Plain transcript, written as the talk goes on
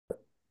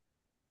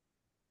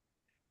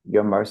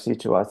Your mercy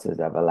to us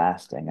is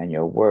everlasting, and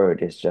your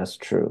word is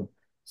just true.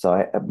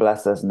 So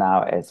bless us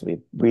now as we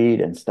read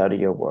and study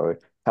your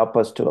word. Help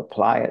us to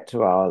apply it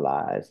to our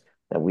lives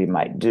that we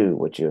might do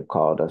what you have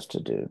called us to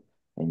do.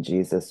 In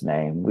Jesus'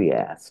 name we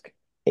ask.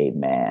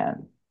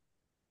 Amen.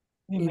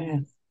 Amen.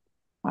 Amen.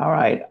 All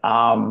right.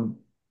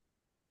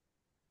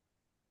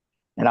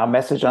 In our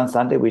message on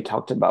Sunday, we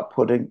talked about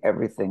putting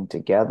everything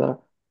together,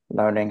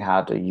 learning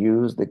how to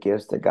use the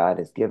gifts that God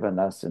has given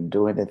us and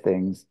doing the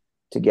things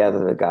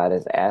together that God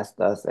has asked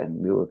us. And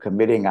we were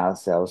committing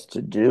ourselves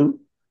to do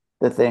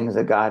the things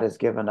that God has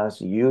given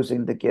us,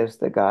 using the gifts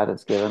that God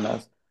has given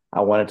us.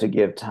 I wanted to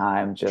give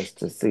time just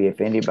to see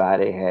if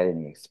anybody had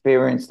any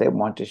experience they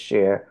want to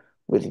share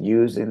with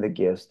using the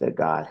gifts that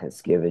God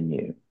has given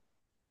you.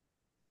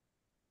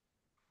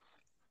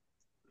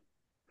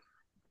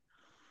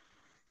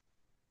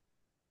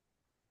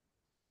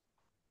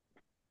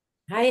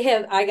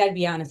 I got to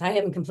be honest, I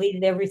haven't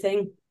completed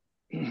everything,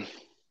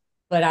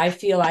 but I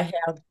feel I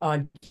have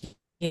a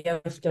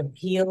gift of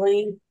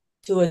healing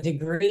to a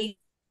degree.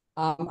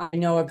 I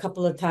know a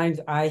couple of times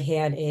I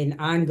had an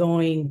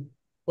ongoing,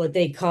 what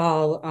they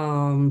call,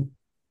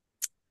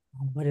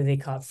 what do they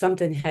call it?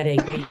 Something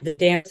headache, the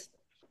dance.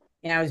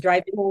 And I was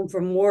driving home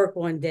from work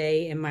one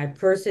day, and my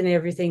purse and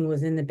everything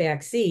was in the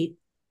back seat.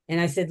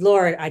 And I said,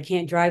 Lord, I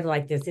can't drive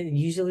like this. It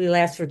usually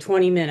lasts for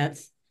 20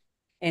 minutes.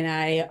 And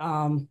I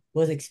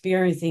was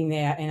experiencing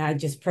that. And I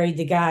just prayed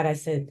to God. I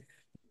said,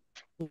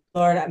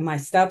 Lord, my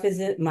stuff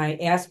is it, my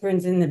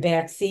aspirin's in the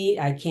back seat.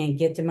 I can't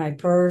get to my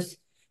purse.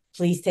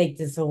 Please take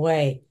this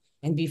away.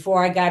 And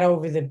before I got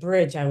over the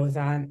bridge, I was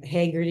on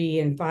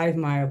Hagerty and 5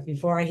 Mile.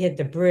 Before I hit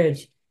the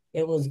bridge,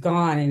 it was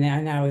gone.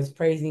 And I was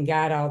praising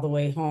God all the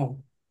way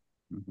home.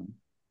 Mhm.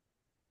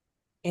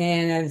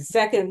 And the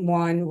second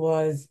one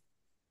was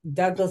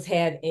Douglas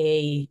had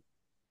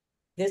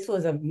this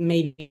was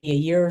maybe a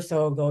year or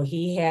so ago.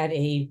 He had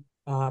a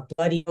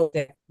bloody nose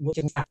that, which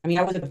is, I mean,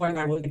 I was at the point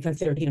where I would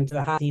consider him to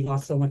the hospital. He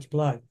lost so much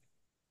blood.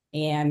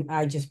 And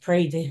I just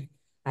prayed to,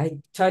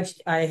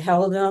 I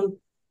held him.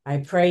 I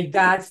prayed,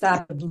 God,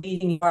 stop the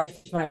bleeding. My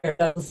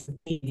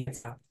bleeding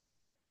stopped.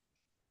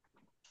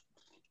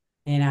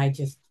 And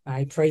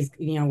I praised,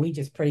 we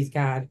just praised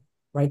God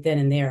right then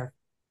and there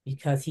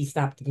because he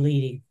stopped the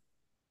bleeding.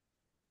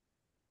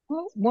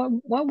 What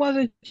was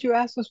it you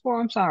asked us for?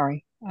 I'm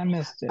sorry, I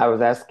missed I it.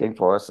 was asking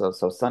for, so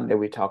Sunday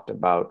we talked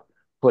about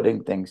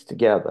putting things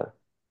together,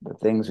 the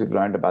things we've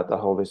learned about the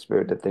Holy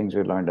Spirit, the things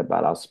we learned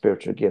about our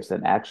spiritual gifts,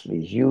 and actually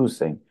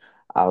using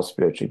our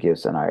spiritual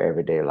gifts in our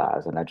everyday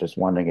lives. And I'm just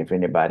wondering if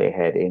anybody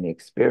had any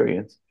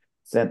experience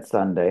since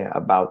Sunday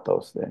about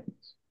those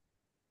things.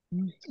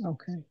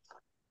 Okay.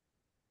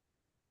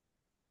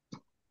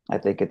 I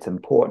think it's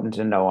important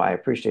to know, I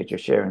appreciate your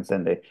sharing,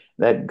 Cindy,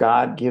 that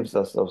God gives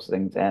us those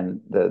things.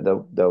 And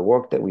the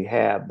work that we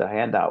have, the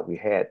handout we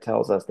had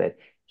tells us that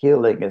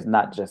healing is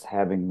not just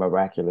having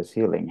miraculous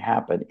healing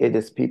happen. It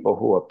is people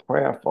who are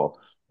prayerful,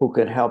 who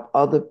can help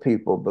other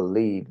people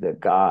believe that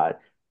God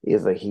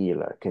is a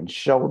healer, can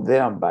show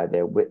them by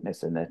their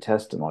witness and their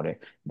testimony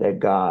that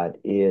God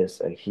is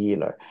a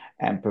healer,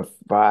 and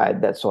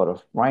provide that sort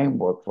of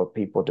framework for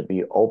people to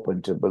be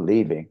open to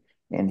believing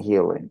in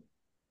healing.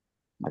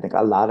 I think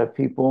a lot of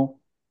people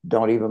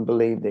don't even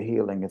believe the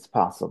healing is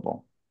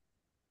possible.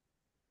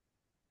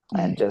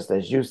 And just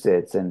as you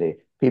said, Cindy,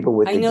 people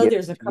with I the know gift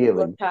there's of a couple of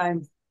healing,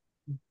 times.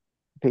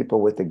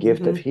 people with the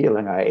gift of Mhm.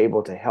 healing are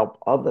able to help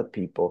other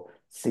people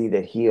see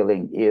that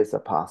healing is a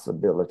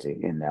possibility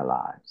in their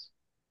lives.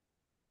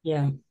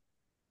 Yeah.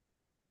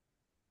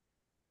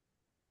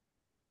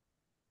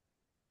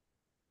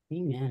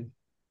 Amen.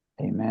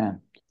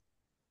 Amen.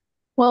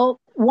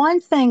 Well, one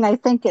thing I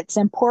think it's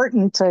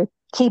important to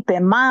keep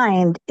in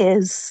mind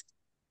is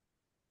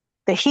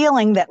the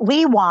healing that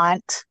we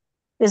want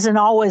isn't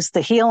always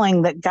the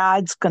healing that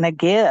God's going to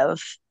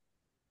give.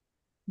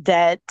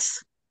 That,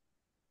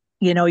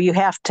 you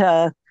have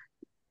to,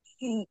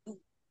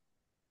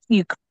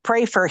 you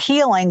pray for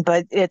healing,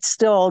 but it's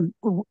still,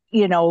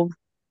 you know,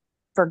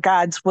 for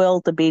God's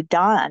will to be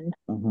done.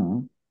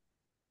 Mhm.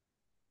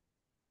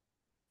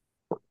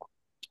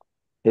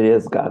 It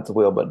is God's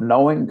will, but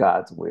knowing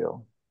God's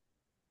will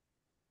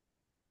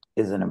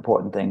is an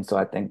important thing. So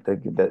I think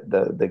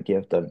the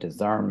gift of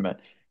discernment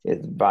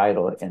is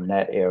vital in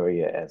that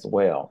area as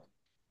well.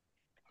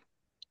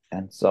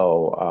 And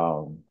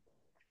so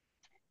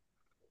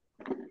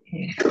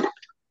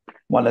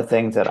one of the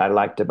things that I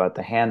liked about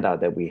the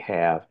handout that we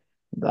have,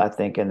 I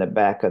think in the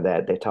back of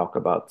that, they talk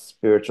about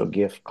spiritual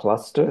gift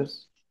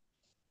clusters.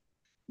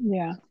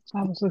 Yeah,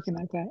 I was looking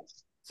at that.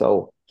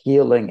 So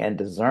healing and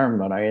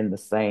discernment are in the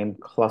same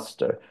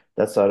cluster.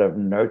 That sort of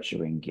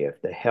nurturing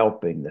gift, the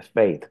helping, the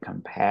faith,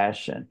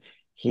 compassion,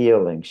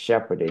 healing,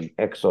 shepherding,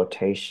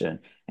 exhortation,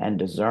 and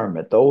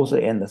discernment. Those are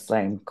in the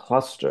same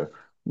cluster,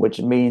 which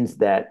means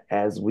that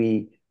as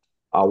we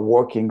are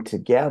working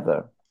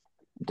together,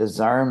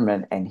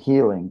 discernment and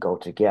healing go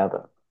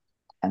together.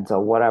 And so,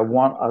 what I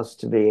want us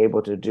to be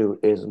able to do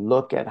is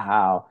look at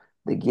how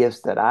the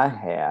gifts that I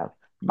have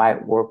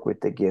might work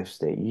with the gifts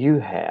that you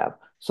have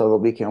so that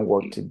we can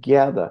work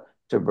together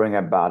to bring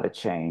about a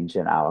change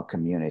in our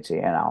community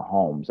and our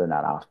homes and in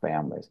our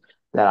families.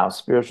 That our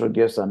spiritual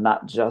gifts are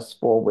not just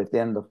for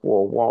within the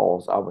four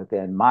walls or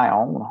within my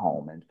own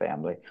home and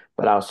family,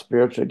 but our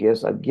spiritual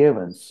gifts are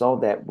given so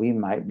that we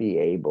might be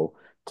able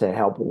to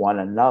help one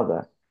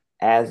another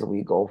as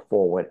we go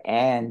forward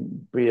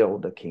and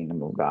build the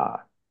kingdom of God.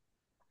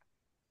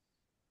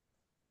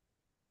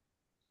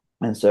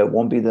 And so it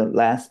won't be the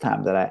last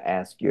time that I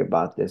ask you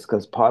about this,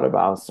 because part of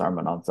our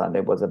sermon on Sunday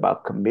was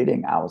about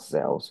committing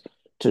ourselves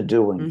to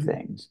doing Mhm.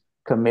 things,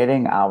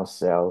 committing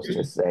ourselves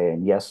to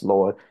saying, yes,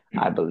 Lord,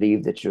 I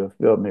believe that you have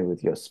filled me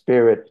with your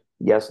spirit.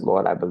 Yes,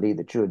 Lord, I believe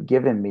that you have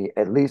given me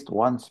at least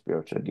one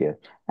spiritual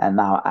gift. And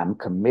now I'm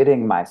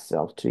committing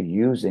myself to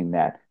using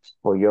that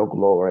for your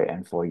glory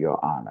and for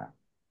your honor.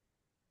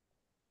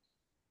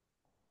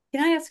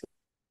 Can I ask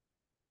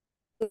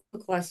a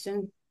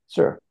question?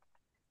 Sure.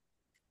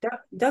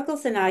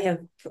 Douglas and I have,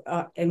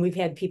 and we've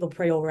had people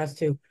pray over us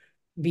to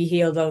be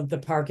healed of the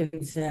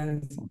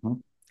Parkinson's.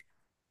 Mhm.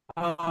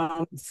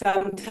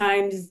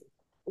 Sometimes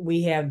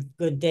we have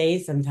good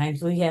days,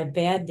 sometimes we have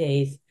bad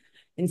days.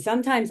 And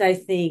sometimes I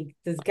think,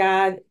 does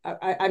God,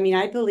 I mean,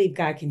 I believe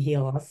God can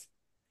heal us.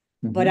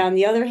 But Mhm. on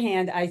the other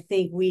hand, I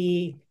think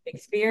we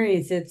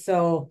experience it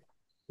so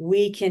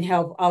we can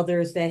help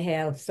others that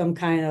have some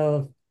kind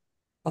of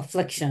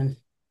affliction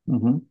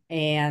Mhm.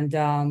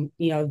 and,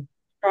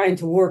 trying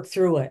to work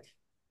through it,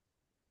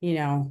 you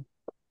know.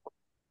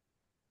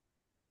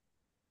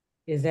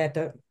 Is that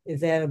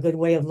a good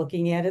way of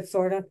looking at it,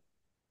 sort of?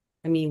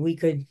 I mean, we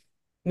could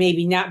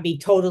maybe not be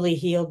totally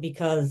healed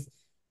because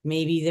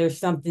maybe there's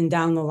something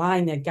down the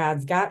line that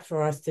God's got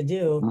for us to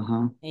do,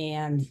 Mhm.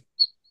 and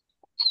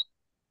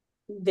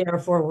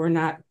therefore we're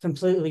not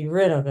completely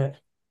rid of it.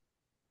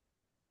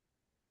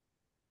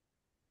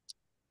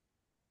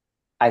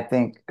 I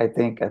think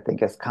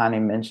as Connie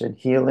mentioned,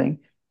 healing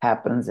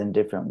happens in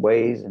different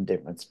ways, in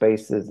different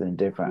spaces, in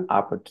different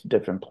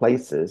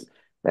places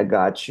that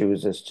God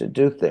chooses to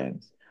do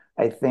things.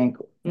 I think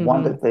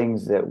one of Mm-hmm. the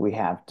things that we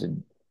have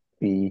to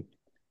be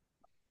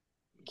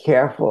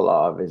careful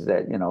of is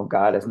that,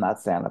 God is not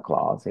Santa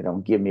Claus. He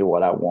don't give me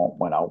what I want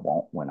when I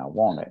want when I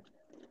want it.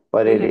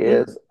 But it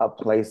Mm-hmm. is a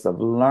place of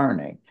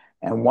learning.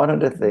 And one of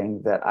the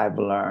things that I've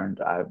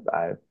learned,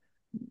 I've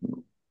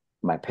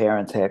my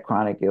parents had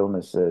chronic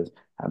illnesses.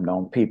 I've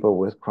known people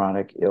with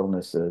chronic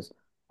illnesses.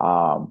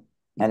 Um,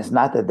 and it's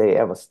not that they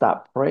ever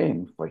stopped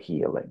praying for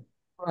healing,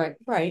 Right,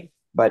 right.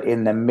 but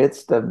in the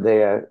midst of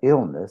their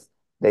illness,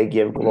 they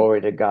give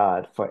glory to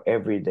God for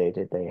every day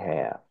that they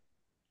have.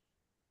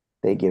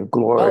 They give Oh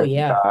glory to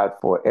yeah. God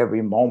for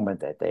every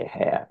moment that they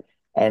have.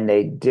 And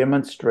they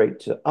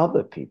demonstrate to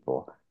other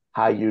people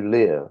how you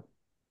live.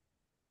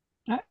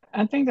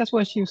 I think that's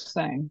what she was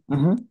saying.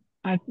 Hmm.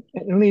 At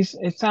least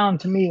it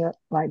sounded to me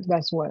like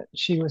that's what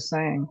she was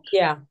saying.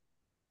 Yeah.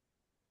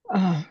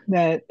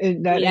 That it,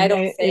 I that mean, I in,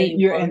 don't say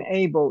you're we're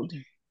enabled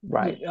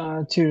Right,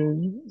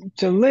 to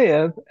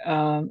live,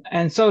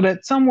 and so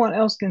that someone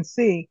else can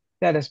see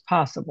that it's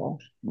possible.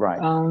 right.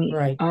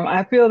 right.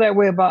 I feel that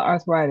way about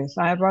arthritis.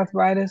 I have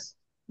arthritis.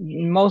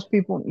 Most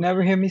people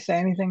never hear me say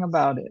anything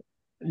about it.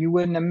 You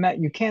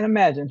can't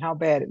imagine how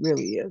bad it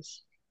really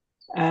is,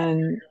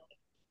 and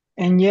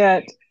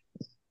yet,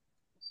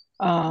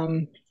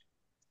 um,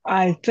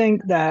 I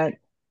think that,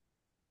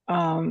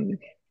 um,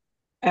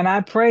 and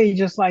I pray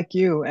just like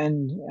you,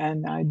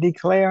 and I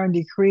declare and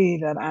decree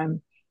that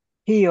I'm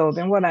healed.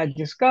 And what I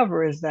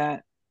discover is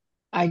that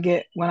I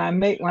get when I've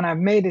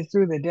made it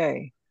through the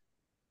day,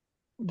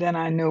 then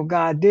I know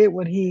God did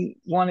what He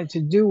wanted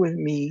to do with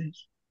me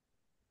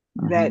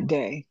Hmm. that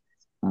day.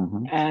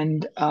 Hmm.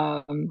 And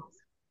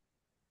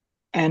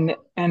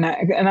and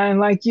I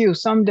like you,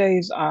 some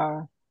days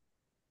are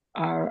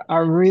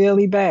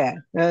really bad.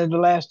 The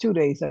last 2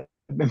 days have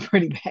been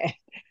pretty bad.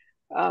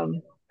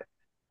 Um,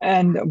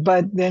 and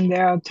but then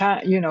there are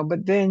times,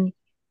 but then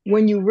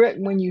when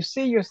you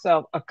see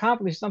yourself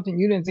accomplish something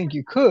you didn't think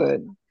you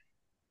could,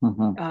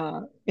 Hmm.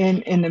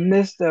 in the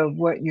midst of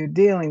what you're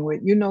dealing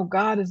with,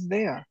 God is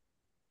there,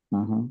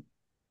 Hmm.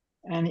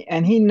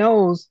 and He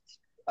knows,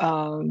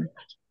 um,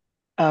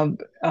 um,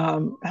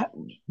 um,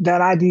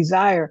 that I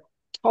desire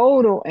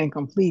total and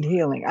complete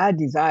healing. I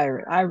desire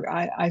it.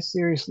 I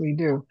seriously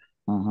do.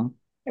 Hmm.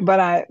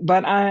 But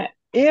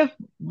if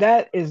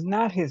that is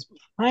not His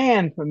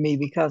plan for me,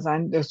 because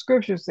the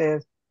Scripture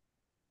says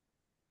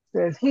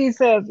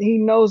He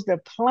knows the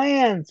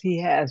plans He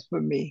has for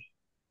me,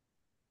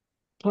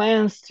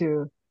 plans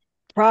to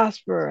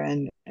prosper,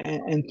 and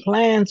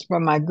plans for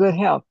my good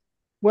health.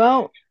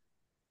 Well,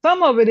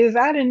 some of it is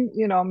I didn't,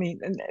 I mean,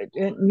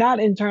 not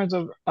in terms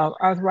of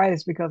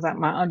arthritis, because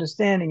my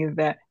understanding is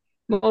that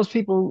most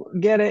people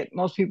get it.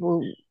 Most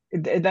people,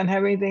 it doesn't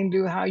have anything to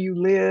do with how you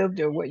lived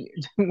or what you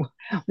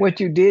what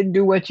you did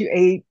do, what you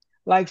ate,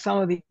 like some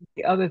of the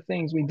other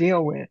things we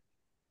deal with.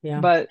 Yeah.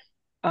 But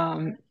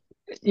um,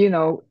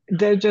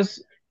 they're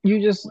just,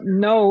 you just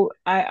know,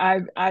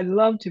 I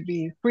love to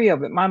be free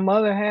of it. My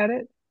mother had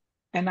it.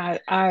 and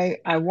I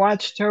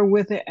watched her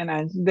with it,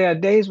 and there are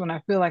days when I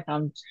feel like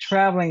I'm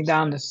traveling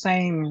down the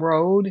same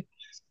road,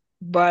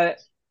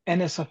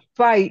 and it's a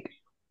fight.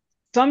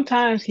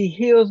 Sometimes he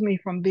heals me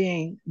from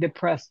being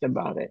depressed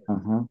about it.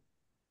 Mm-hmm.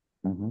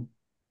 Mm-hmm.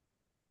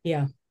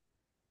 Yeah.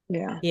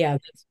 Yeah. Yeah.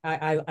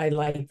 I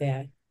like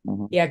that.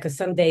 Mm-hmm. Yeah. Cause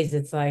some days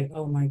it's like,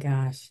 oh my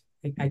gosh,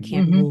 I Mm-hmm.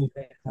 can't Mm-hmm. move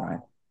it. Right.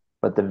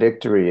 But the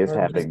victory is Or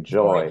just having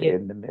before I joy get,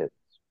 in the midst.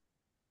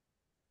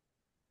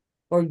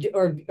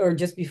 or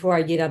just before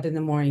I get up in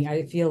the morning,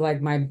 I feel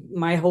like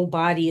my whole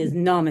body is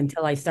numb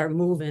until I start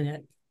moving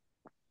it.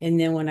 And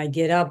then when I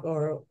get up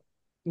or,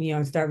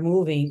 start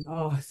moving,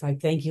 oh, it's like,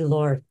 thank you,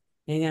 Lord.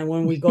 And then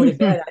when we go to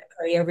bed, I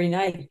pray every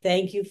night,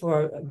 thank you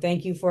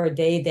for a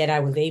day that I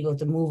was able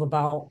to move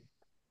about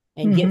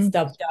and get Mm-hmm.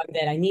 stuff done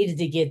that I needed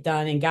to get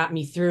done and got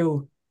me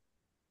through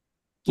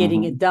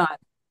getting Mm-hmm. it done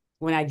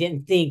when I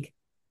didn't think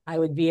I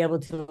would be able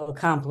to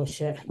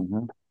accomplish it.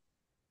 Mm-hmm.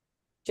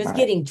 Just Right.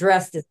 getting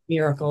dressed is a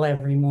miracle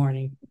every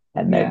morning.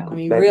 And Yeah. I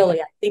mean, that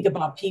really, I think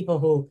about people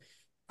who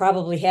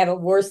probably have it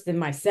worse than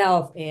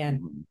myself. And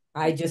mhm.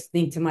 I just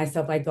think to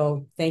myself, I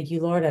go, thank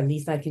you, Lord. At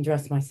least I can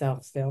dress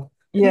myself still.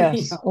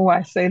 Yes. Oh,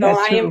 I say So that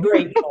I am too.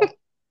 grateful.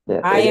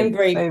 that I it am is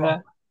Say that.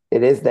 grateful.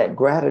 it is that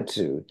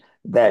gratitude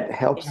that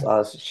helps Yes.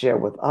 us share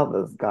with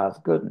others God's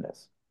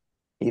goodness.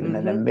 Even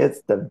in the Mm-hmm.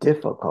 midst of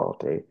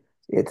difficulty,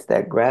 it's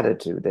that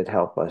gratitude that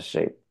helps us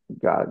shape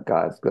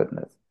God's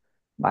goodness.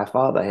 My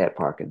father had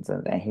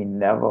Parkinson's and he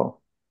never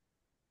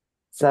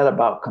set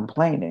about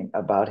complaining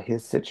about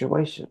his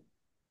situation.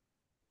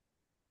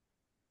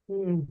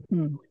 Mm.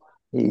 Mm.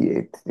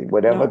 He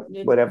No,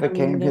 whatever I mean,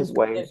 came his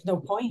way. there's no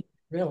point,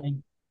 really.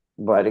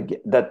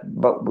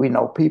 But we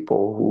know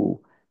people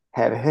who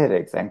have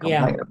headaches and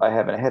Yeah. complain about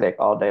having a headache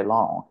all day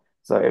long.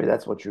 So if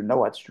that's what you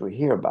know, it's true.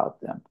 Hear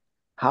about them.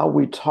 How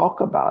we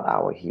talk about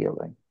our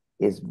healing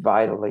is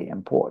vitally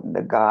important.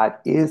 That God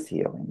is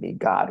healing me.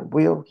 God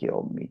will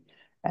heal me,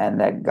 and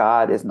that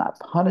God is not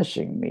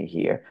punishing me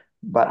here,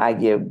 but I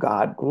give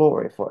God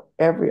glory for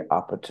every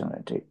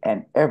opportunity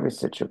and every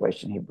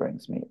situation He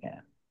brings me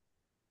in.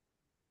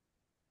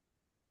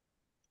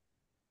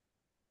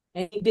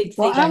 Any big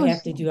Well, thing I I have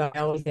was to do, I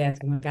always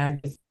ask him, God,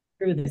 just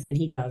through this, and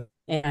he does.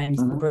 And I'm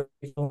so Mhm.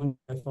 grateful and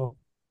grateful.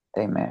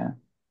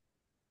 Amen.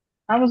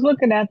 I was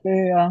looking at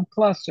the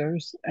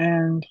clusters,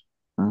 and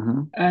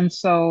Hmm.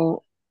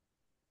 so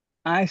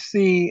I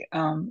see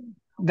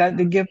that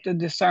the gift of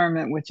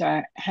discernment, which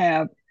I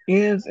have,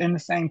 is in the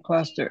same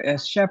cluster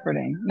as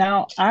shepherding.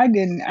 Now, I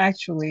didn't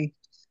actually.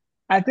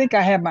 I think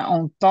I had my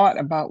own thought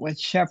about what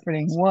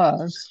shepherding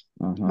was,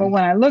 but Hmm.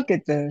 when I look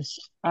at this,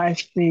 I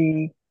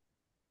see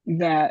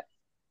that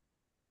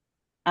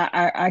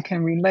I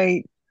can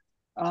relate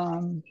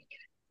um,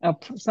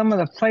 some of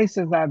the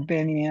places I've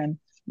been in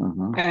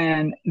Hmm.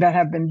 and that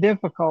have been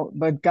difficult,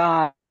 but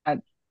God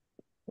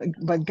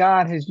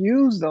has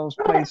used those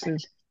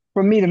places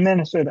for me to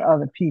minister to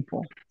other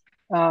people.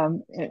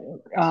 Um,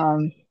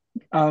 um,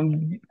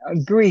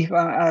 Grief.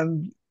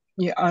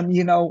 Yeah,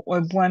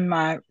 when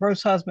my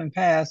first husband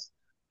passed,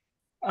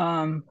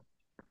 um,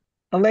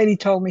 a lady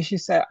told me, she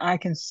said, I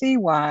can see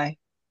why.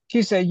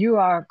 She said, you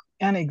are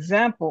an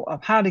example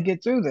of how to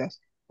get through this.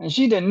 And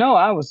she didn't know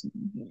I was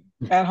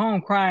at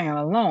home crying and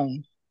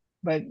alone.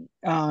 But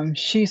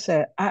she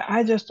said,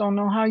 I just don't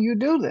know how you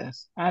do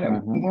this. Hmm.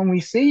 When we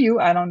see you,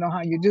 I don't know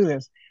how you do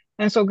this.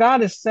 And so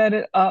God has set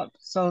it up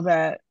so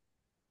that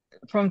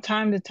from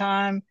time to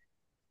time,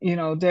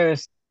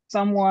 there's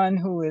someone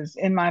who is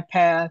in my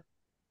path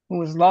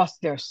who has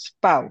lost their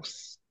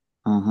spouse.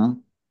 Hmm.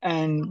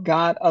 And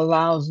God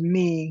allows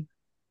me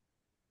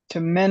to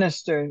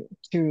minister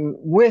to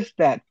with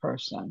that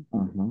person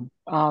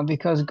Hmm.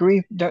 because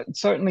grief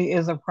certainly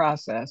is a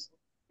process.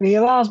 But he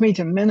allows me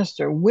to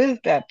minister with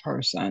that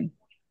person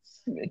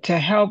to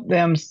help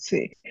them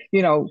see,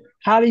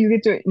 how do you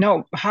get through it?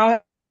 No,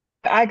 how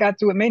I got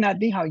through it may not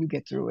be how you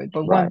get through it,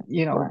 but Right,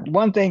 right.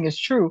 one thing is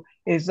true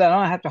is that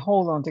I don't have to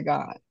hold on to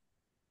God.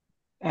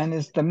 And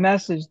it's the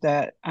message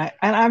that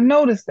I've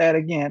noticed that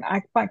again.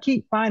 I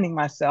keep finding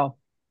myself,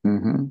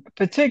 Hmm.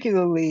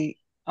 particularly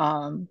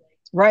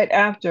right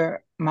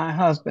after my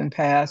husband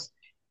passed,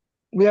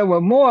 there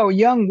were more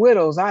young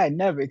widows. I had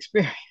never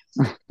experienced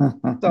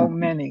so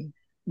many,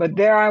 but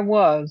there I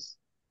was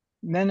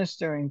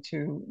ministering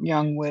to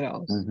young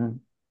widows. Hmm.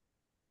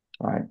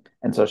 Right.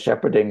 And so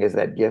shepherding is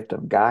that gift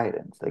of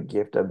guidance, the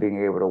gift of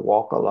being able to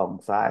walk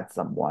alongside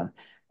someone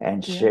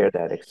and Yeah, share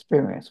that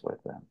experience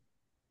with them.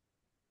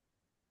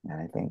 And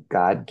I think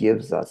God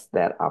gives us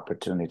that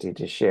opportunity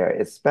to share,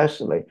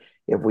 especially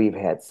if we've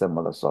had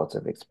similar sorts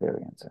of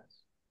experiences.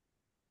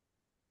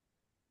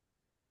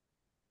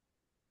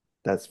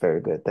 That's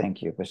very good.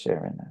 Thank you for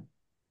sharing that.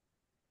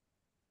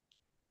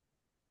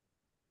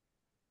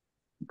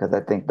 Because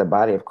I think the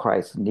body of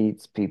Christ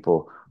needs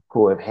people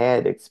who have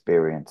had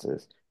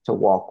experiences to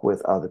walk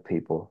with other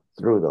people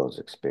through those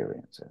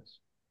experiences.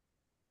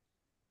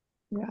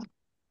 yeah,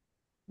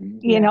 You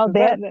yeah. know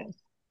Because that.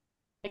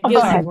 It Oh, go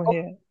gives Connie, me ahead. go hope.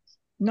 ahead.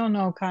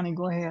 No, Connie,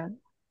 go ahead.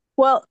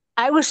 Well,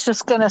 I was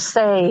just going to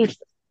say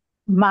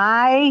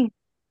my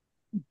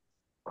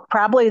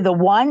probably the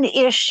one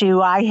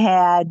issue I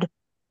had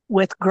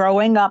with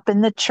growing up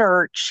in the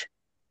church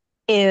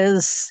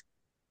is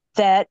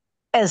that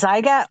as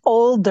I got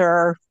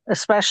older,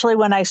 especially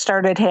when I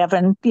started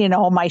having,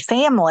 my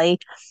family,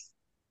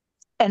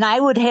 and I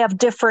would have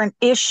different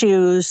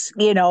issues,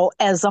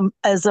 as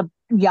a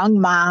young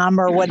mom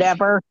or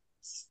whatever,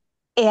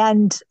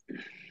 and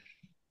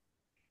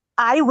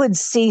I would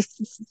see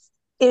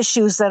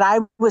issues that I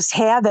was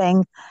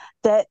having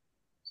that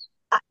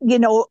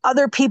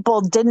other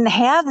people didn't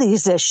have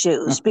these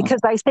issues, because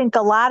I think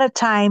a lot of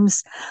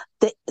times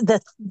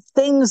the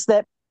things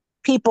that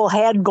people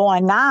had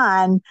going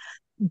on,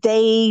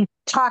 they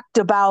talked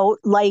about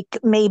like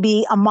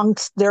maybe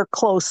amongst their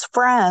close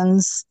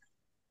friends,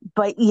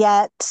 but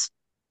yet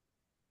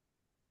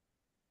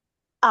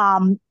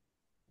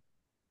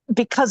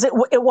because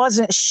it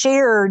wasn't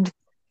shared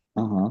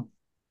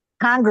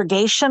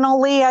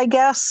congregationally, I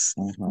guess,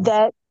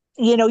 that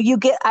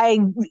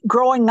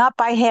growing up,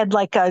 I had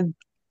like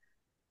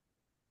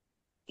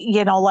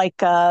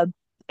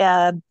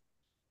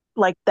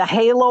like the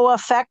halo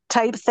effect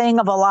type thing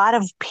of a lot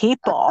of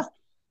people,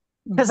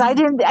 because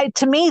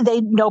to me,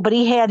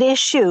 nobody had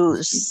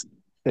issues.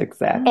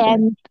 Exactly.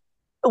 And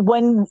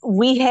when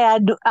we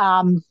had,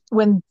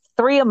 when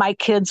three of my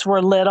kids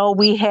were little,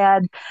 we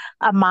had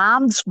a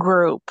mom's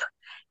group,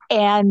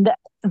 and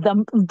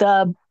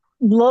the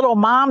little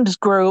moms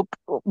group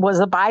was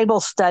a Bible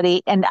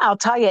study. And I'll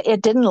tell you,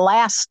 it didn't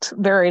last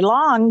very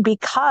long,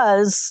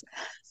 because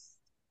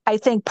I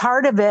think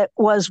part of it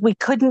was we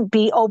couldn't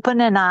be open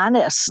and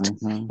honest.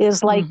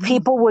 Is like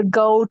people would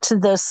go to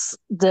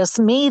this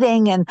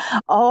meeting and,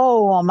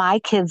 oh, well, my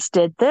kids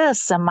did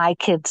this and my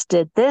kids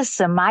did this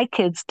and my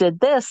kids did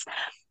this.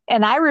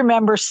 And I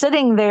remember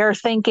sitting there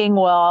thinking,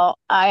 well,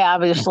 I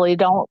obviously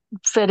don't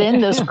fit in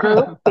this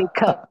group,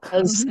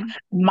 because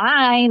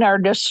mine are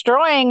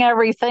destroying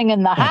everything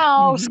in the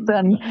house,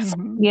 and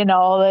they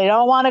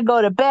don't want to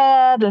go to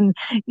bed, and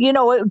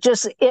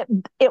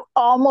it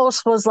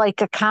almost was like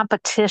a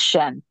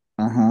competition.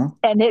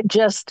 And it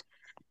just,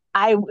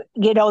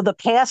 the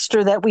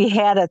pastor that we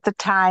had at the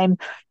time,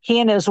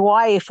 he and his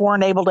wife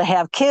weren't able to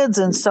have kids,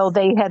 and so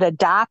they had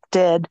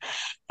adopted.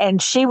 And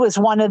she was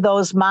one of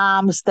those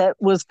moms that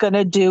was going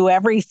to do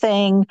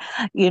everything,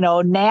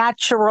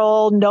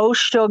 natural, no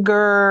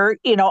sugar,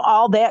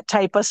 all that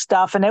type of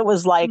stuff. And it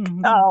was like,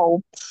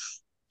 oh,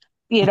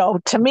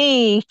 to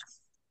me,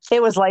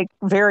 it was like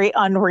very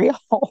unreal,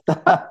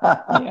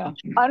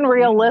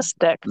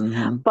 unrealistic.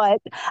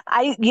 But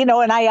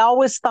and I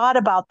always thought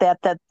about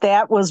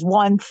that was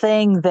one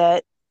thing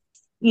that,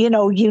 you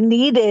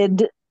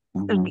needed,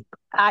 if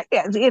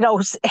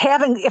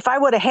I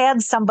would have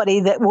had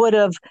somebody that would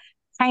have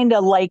kind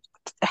of like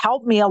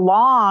helped me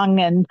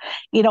along, and,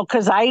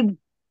 because I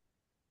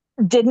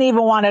didn't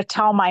even want to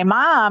tell my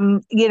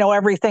mom,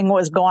 everything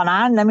was going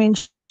on. I mean,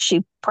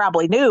 she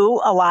probably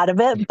knew a lot of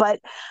it, but,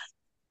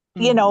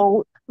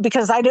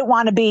 because I didn't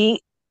want to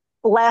be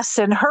less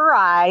in her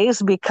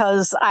eyes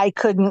because I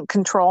couldn't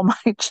control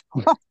my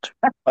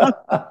children.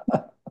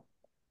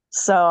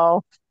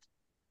 So,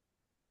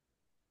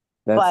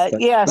 But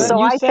so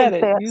I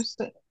think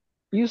that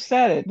you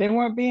said it. They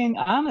weren't being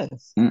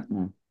honest.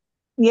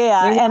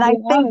 Yeah, they and I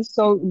think honest,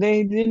 so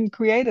they didn't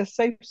create a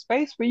safe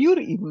space for you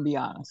to even be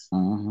honest.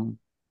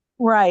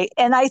 Right,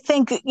 and I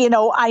think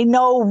I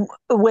know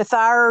with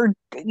our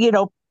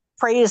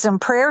praise and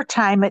prayer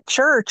time at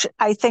church,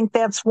 I think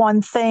that's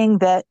one thing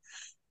that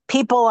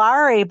people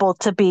are able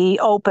to be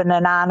open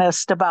and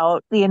honest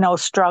about,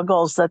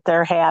 struggles that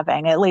they're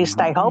having. At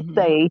least I hope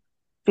they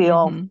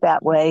feel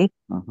that way.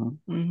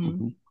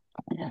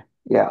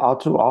 Yeah, all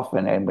too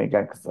often. And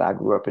cause I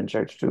grew up in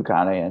church too,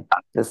 Connie, and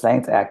the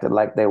saints acted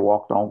like they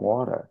walked on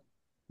water.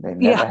 They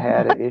never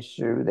had an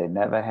issue. They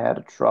never had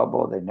a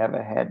trouble. They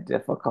never had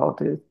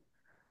difficulties.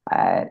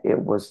 And it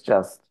was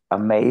just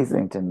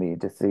amazing to me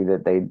to see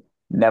that they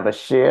never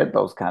shared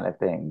those kind of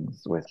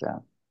things with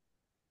them.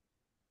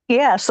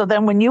 Yeah, so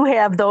then when you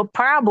have those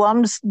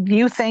problems,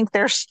 you think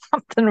there's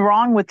something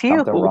wrong with you.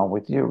 Something wrong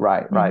with you,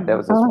 right? There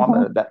was this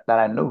woman that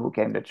I knew who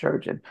came to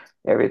church, and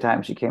every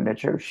time she came to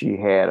church, she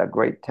had a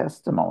great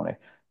testimony,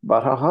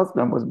 but her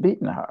husband was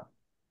beating her.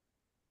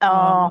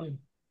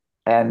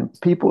 And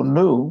people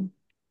knew,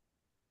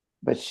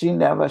 but she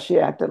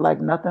acted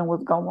like nothing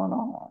was going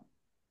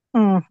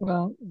on.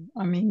 Well,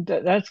 I mean,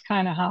 that's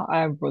kind of how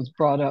I was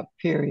brought up,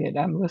 period.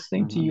 I'm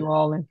listening to you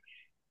all,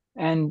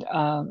 and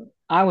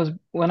I was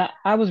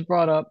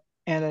brought up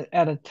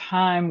at a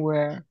time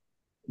where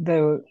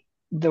the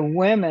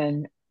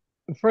women,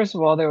 first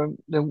of all,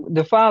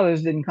 the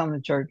fathers didn't come to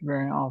church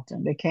very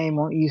often. They came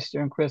on Easter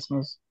and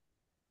Christmas,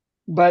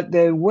 but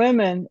the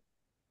women,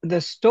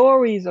 the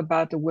stories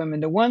about the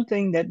women, the one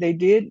thing that they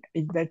did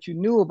that you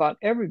knew about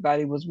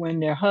everybody was when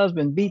their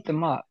husband beat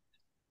them up,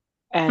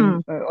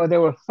 and or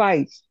there were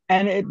fights,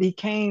 and it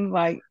became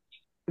like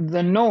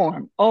the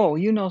norm. Oh,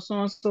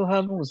 so and so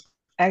husband was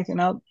acting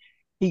out.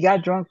 He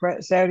got drunk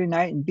Saturday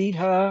night and beat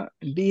her,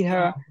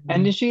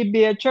 and then she'd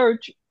be at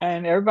church,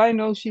 and everybody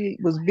knows she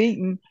was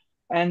beaten,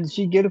 and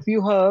she get a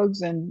few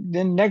hugs, and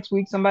then next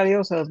week somebody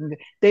else husband.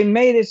 They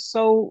made it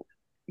so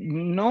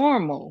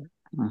normal.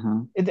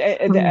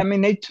 Mm-hmm. I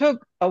mean, they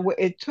took away.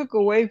 It took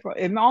away from.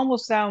 It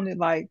almost sounded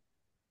like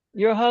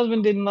your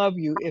husband didn't love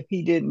you if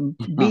he didn't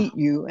beat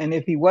you, and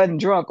if he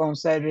wasn't drunk on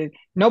Saturday.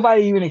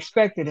 Nobody even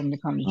expected him to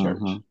come to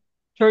Mm-hmm. church.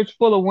 Church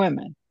full of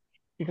women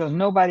because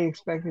nobody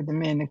expected the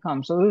men to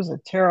come. So it was a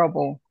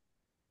terrible.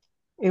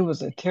 It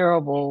was a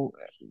terrible.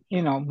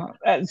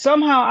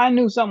 Somehow I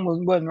knew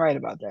something wasn't right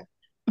about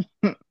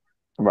that.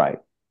 Right.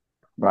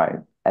 Right.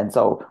 And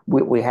so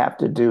what we have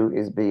to do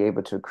is be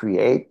able to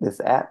create this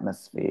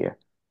atmosphere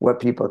where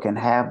people can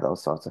have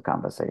those sorts of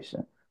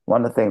conversations.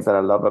 One of the things that I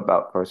love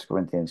about First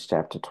Corinthians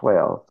chapter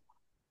 12,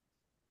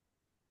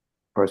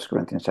 I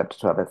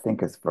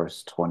think it's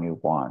verse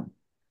 21,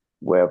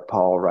 where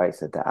Paul writes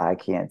that the eye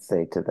can't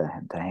say to the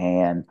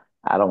hand,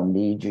 I don't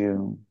need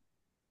you.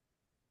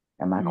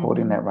 Am I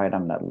quoting Mm-hmm. that right?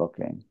 I'm not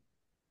looking.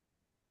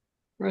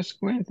 First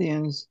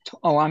Corinthians.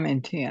 Oh, I'm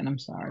in 10. I'm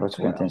sorry. First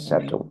 12. Corinthians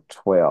chapter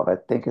 12, I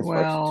think it's verse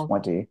Well,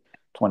 20,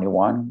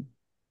 21.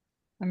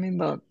 let me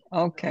look.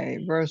 Okay,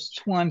 verse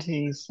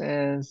 20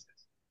 says,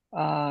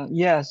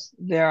 yes,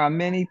 there are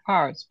many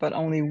parts, but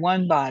only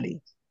one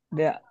body.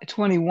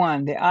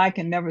 21, the eye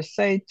can never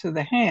say to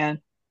the hand,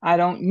 I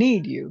don't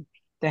need you.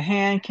 The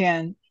hand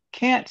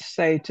can't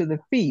say to the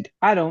feet,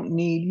 I don't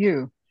need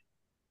you.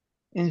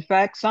 In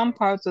fact, some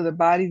parts of the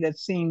body that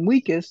seem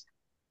weakest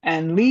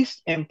and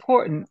least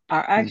important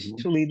are Hmm.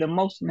 actually the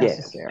most Yes.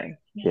 necessary.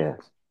 Yes.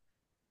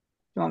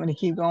 You want me to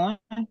keep going?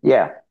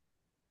 Yeah.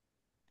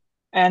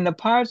 And the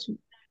parts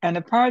and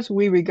the parts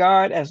we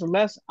regard as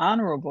less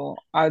honorable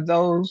are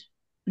those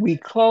we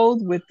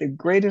clothe with the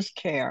greatest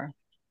care.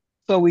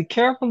 So we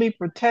carefully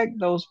protect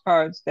those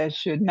parts that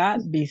should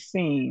not be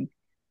seen,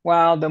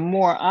 while the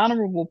more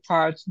honorable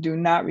parts do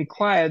not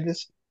require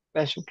this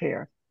special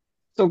care.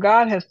 So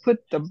God has put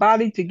the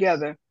body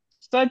together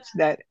such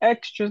that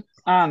extra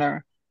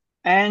honor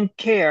and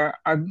care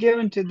are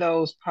given to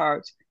those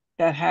parts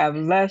that have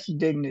less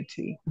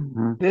dignity.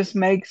 Hmm. This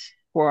makes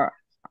for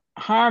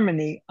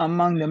harmony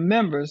among the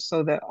members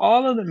so that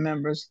all of the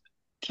members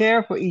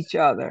care for each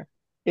other.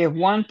 If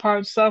one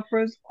part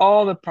suffers,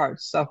 all the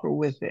parts suffer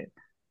with it.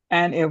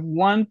 And if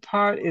one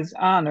part is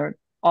honored,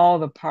 all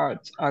the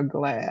parts are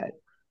glad.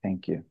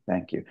 Thank you.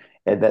 Thank you.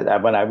 And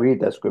when I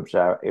read that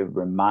scripture, it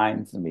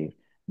reminds me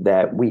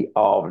that we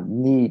all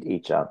need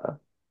each other.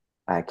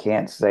 I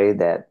can't say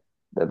that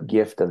the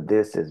gift of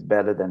this is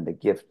better than the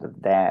gift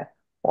of that,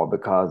 or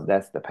because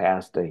that's the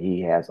pastor,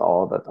 he has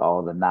all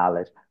the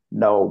knowledge.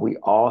 No, we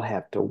all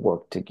have to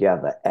work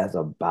together as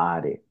a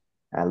body.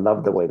 I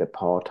love the way that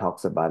Paul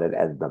talks about it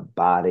as the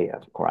body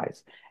of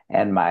Christ.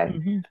 And my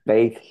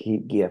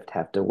Mhm. gift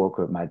have to work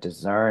with my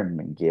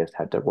discernment gifts,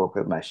 have to work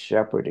with my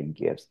shepherding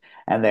gifts.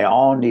 And they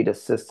all need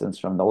assistance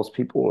from those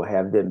people who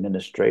have the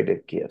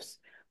administrative gifts.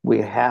 We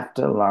have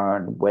to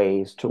learn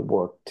ways to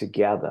work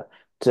together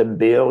to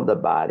build the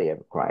body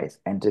of Christ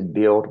and to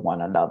build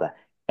one another.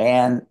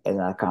 And in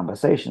our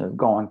conversation is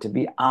going to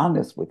be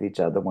honest with each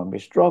other when we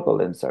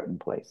struggle in certain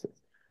places.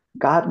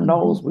 God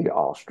knows Mhm. we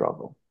all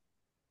struggle.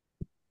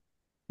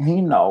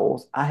 He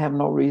knows I have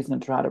no reason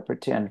to try to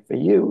pretend for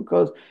you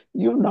because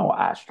you know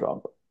I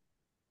struggle.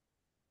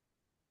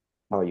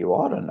 Or you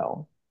ought to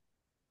know.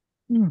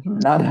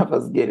 Mhm. None of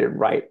us get it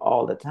right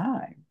all the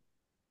time.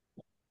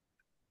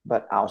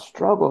 But our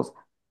struggles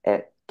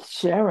at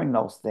sharing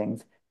those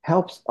things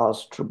helps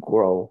us to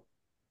grow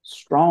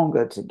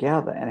stronger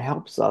together and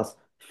helps us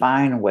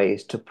find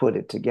ways to put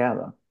it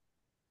together.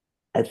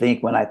 I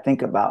think when I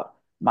think about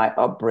my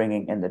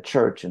upbringing in the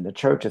church and the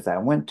churches I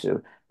went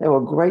to, there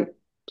were great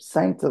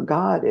saints of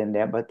God in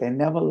there, but they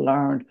never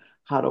learned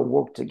how to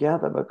work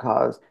together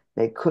because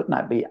they could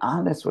not be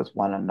honest with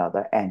one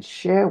another and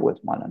share with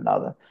one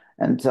another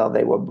until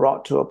they were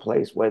brought to a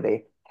place where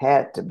they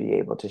had to be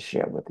able to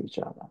share with each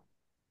other.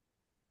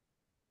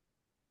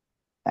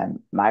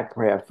 And my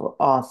prayer for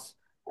us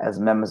as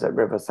members at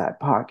Riverside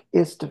Park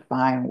is to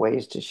find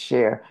ways to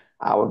share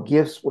our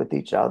gifts with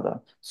each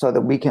other so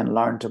that we can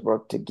learn to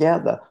work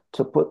together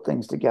to put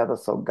things together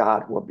so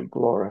God will be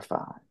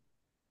glorified.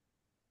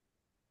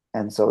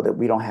 And so that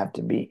we don't have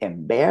to be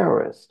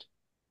embarrassed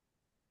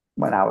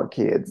when our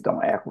kids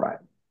don't act right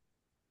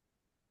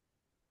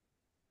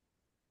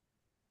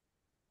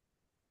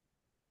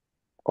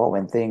or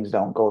when things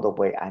don't go the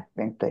way I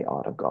think they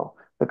ought to go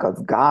because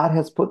God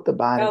has put the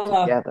body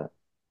Bella, together.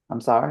 I'm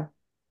sorry.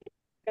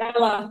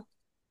 Bella.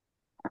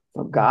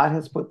 So God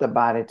has put the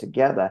body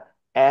together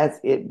as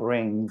it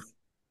brings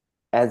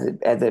as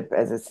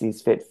it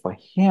sees fit for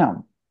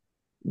him.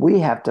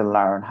 We have to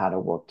learn how to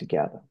work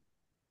together.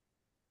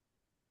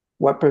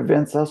 What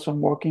prevents us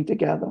from working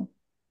together?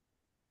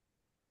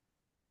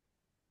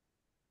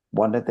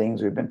 One of the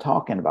things we've been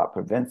talking about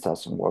prevents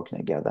us from working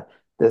together.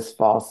 This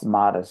false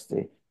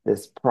modesty,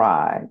 this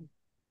pride,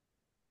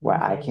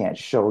 where I Mhm. can't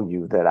show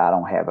you that I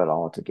don't have it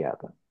all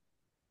together.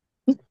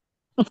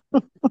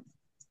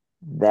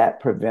 That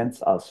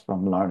prevents us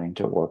from learning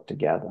to work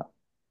together.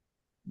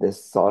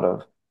 This sort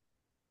of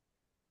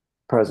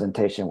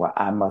presentation where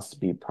I must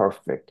be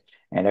perfect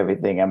and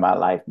everything in my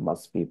life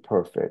must be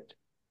perfect.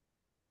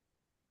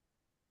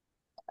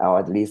 Or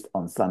at least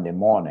on Sunday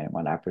morning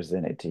when I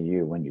present it to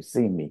you, when you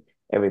see me,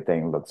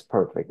 everything looks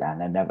perfect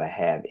and I never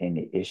have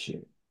any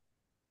issue.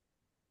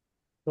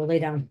 Go lay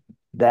down.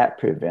 That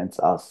prevents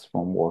us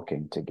from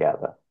working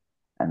together.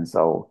 And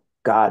so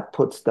God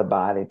puts the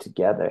body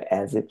together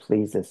as it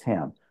pleases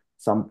Him.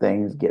 Some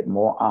things get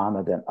more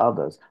honor than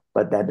others,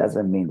 but that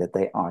doesn't mean that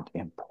they aren't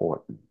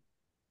important.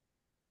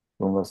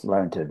 We must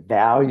learn to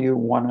value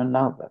one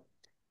another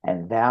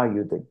and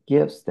value the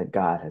gifts that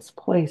God has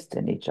placed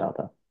in each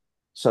other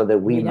so that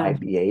we Lay might down.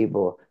 be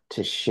able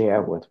to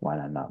share with one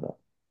another.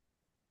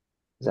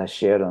 As I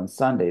shared on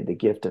Sunday, the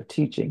gift of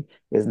teaching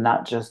is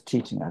not just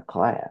teaching a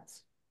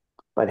class,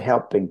 but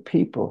helping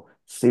people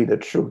see the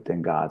truth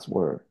in God's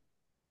word.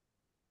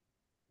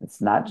 It's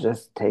not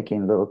just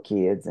taking little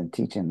kids and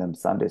teaching them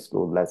Sunday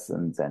school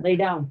lessons Lay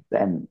down.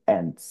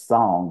 and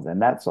songs and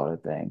that sort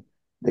of thing.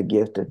 The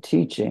gift of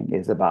teaching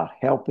is about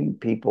helping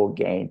people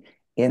gain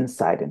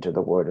insight into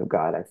the Word of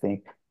God. I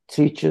think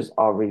teachers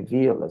are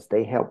revealers.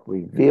 They help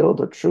reveal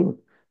the truth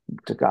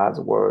to God's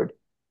Word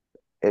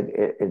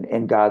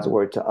in God's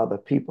Word to other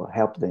people,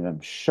 helping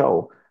them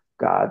show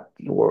God's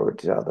Word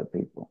to other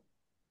people.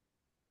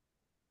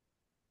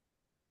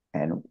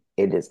 And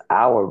it is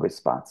our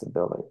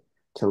responsibility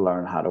to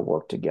learn how to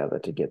work together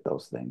to get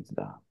those things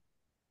done.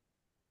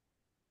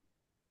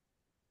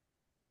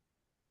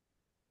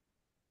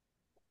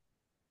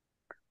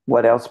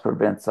 What else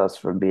prevents us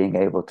from being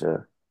able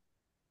to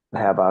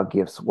have our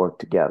gifts work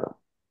together?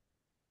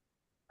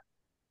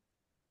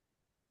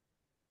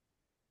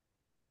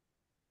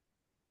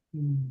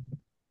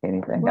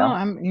 Anything Well,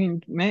 else? I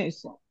mean,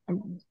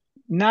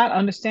 not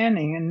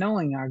understanding and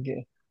knowing our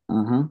gift.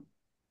 Mm-hmm.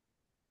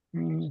 I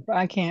mean,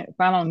 if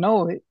I don't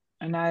know it,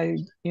 and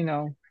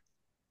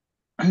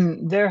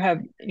there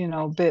have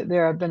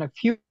been a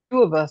few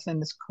of us in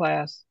this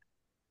class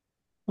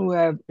who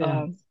have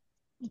Yeah.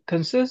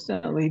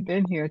 consistently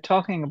been here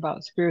talking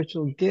about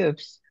spiritual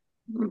gifts,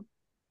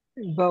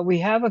 but we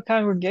have a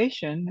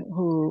congregation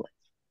who,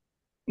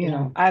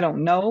 Yeah. I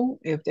don't know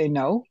if they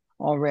know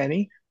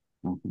already.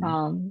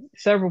 Mm-hmm.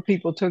 Several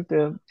people took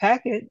the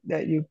packet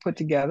that you put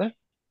together,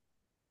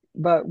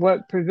 but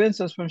what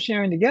prevents us from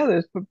sharing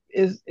together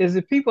is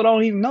if people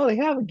don't even know they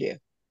have a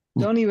gift,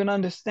 don't even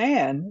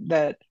understand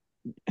that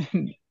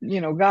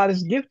God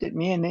has gifted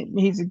me and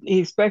he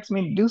expects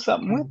me to do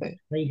something with it.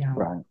 Lay down.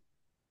 Right.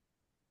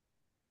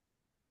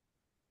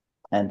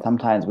 And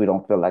sometimes we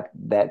don't feel like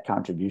that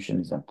contribution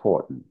is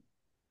important.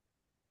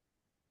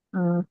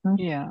 Mm-hmm.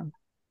 Yeah.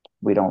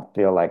 We don't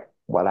feel like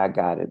what I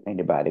got it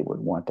anybody would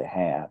want to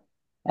have.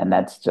 And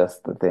that's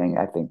just the thing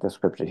I think the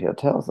scripture here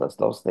tells us.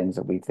 Those things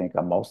that we think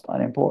are most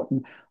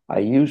unimportant are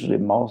usually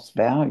most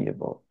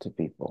valuable to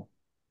people,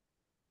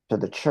 to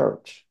the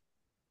church.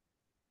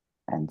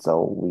 And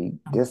so we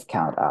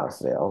discount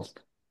ourselves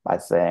by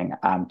saying,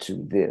 I'm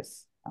too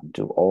this, I'm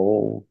too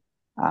old,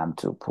 I'm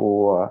too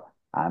poor,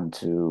 I'm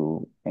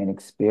too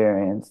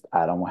inexperienced,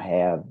 I don't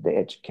have the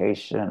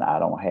education, I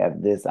don't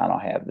have this, I don't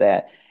have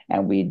that.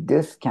 And we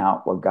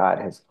discount what God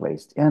has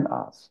placed in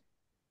us.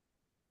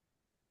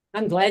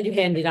 I'm glad you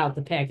handed out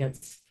the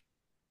packets.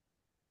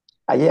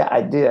 Yeah,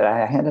 I did.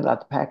 I handed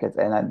out the packets,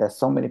 and there's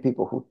so many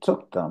people who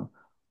took them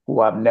who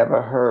I've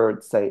never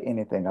heard say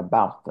anything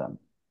about them.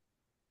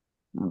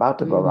 I'm about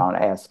to go Mm. around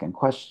asking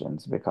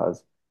questions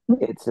because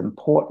it's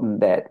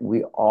important that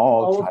we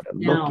all Oh, try to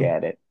look now.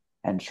 at it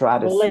and try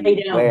to Go lay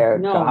see down. where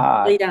No,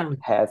 lay God down.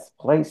 has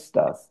placed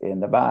us in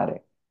the body.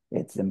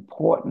 It's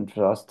important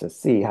for us to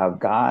see how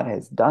God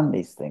has done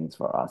these things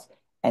for us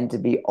and to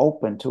be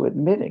open to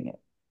admitting it.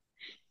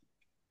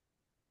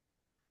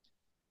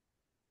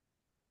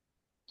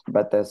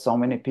 But there's so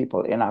many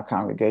people in our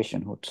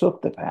congregation who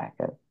took the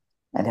packet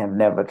and have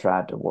never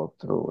tried to work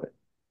through it.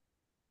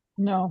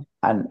 No.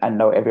 I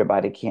know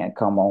everybody can't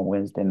come on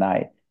Wednesday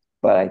night,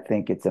 but I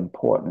think it's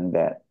important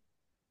that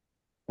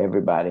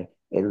everybody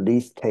at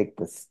least take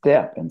the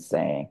step in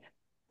saying,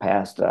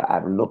 Pastor,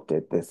 I've looked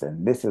at this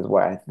and this is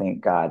where I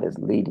think God is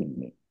leading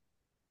me.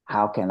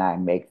 How can I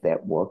make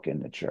that work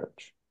in the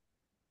church?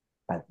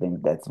 I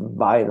think that's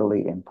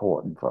vitally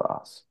important for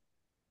us.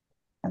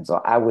 And so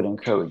I would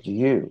encourage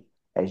you,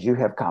 as you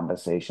have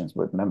conversations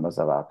with members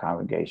of our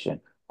congregation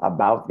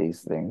about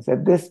these things,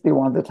 that this be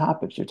one of the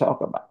topics you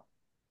talk about.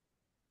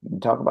 You can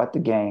talk about the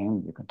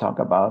game, you can talk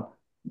about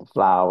the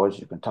flowers,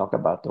 you can talk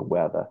about the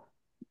weather,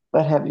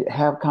 but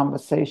have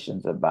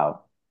conversations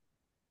about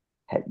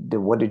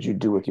what did you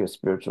do with your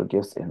spiritual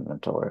gifts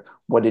inventory?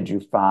 What did you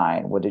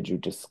find? What did you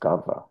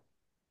discover?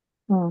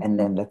 Mm-hmm. And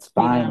then let's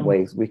Lay find down.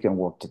 ways we can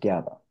work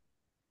together.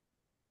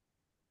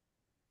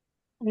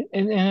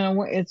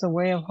 It's a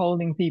way of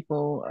holding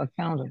people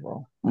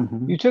accountable.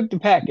 Hmm. You took the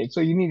packet,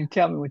 so you need to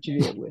tell me what you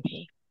did with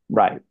it.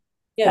 Right.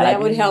 Yeah, And that I,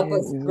 would help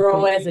us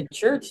grow as a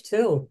church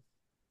too.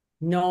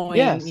 Knowing,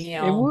 Yes, it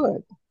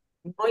would.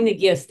 knowing the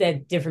gifts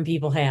that different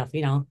people have,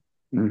 mhm.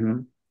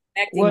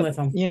 acting What with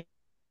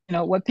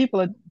them. what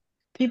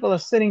people are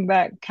sitting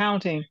back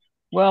counting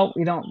well,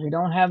 we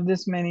don't have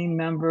this many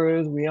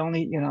members. We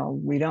only,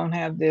 we don't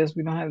have this,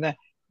 we don't have that.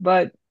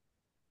 But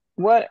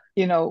what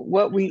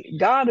we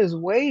God is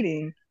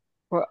waiting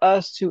for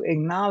us to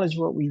acknowledge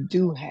what we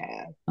do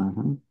have.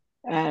 Mm-hmm.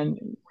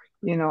 And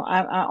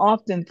I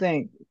often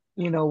think,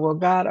 well,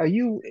 God,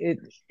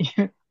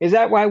 is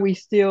that why we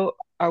still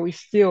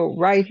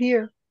right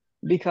here?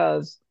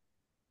 Because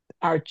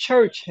our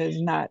church has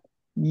not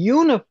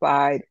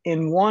unified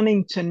in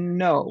wanting to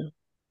know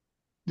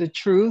the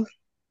truth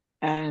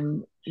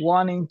and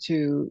wanting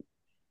to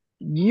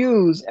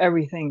use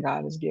everything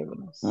God has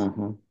given us.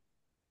 Mm-hmm.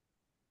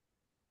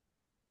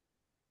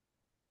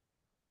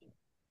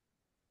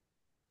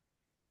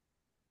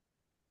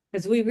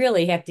 Because we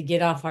really have to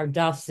get off our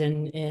duffs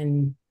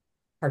and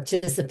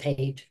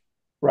participate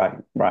Right,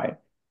 right.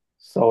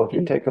 So if you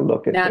and take a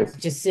look at not this,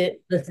 just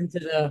sit, listen to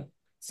the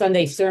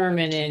Sunday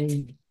sermon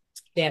and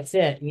that's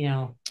it,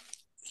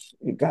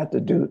 you got to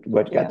do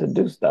what you got to Yes.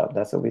 do stuff.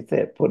 That's what we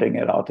said, putting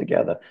it all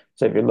together.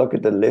 So if you look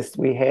at the list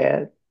we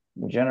had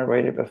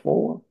generated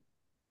before,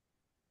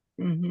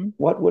 Mm-hmm.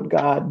 what would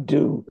God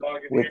do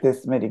with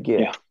this many Yeah.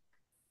 gifts?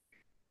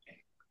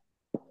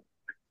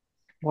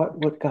 What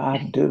would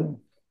God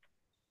do?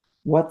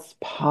 What's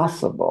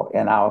possible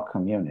in our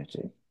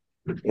community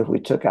if we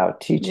took our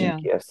teaching Yeah.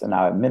 gifts and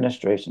our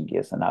administration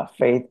gifts and our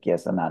faith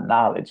gifts and our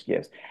knowledge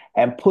gifts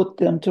and put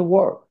them to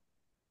work?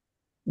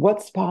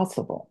 What's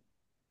possible?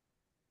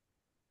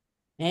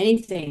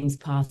 Anything's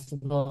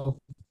possible,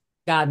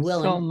 God So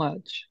willing.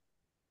 much,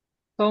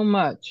 so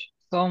much,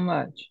 so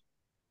much,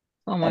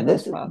 so And much is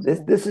this is this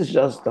possible. this is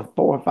just the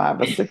 4 or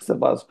 5 or 6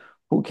 of us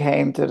who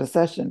came to the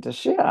session to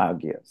share our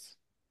gifts.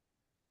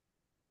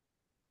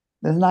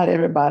 There's not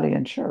everybody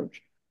in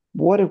church.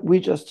 What if we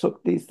just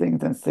took these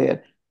things and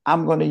said,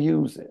 I'm going to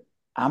use it.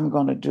 I'm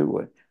going to do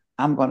it.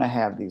 I'm going to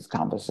have these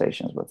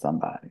conversations with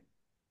somebody.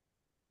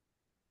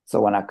 So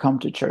when I come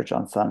to church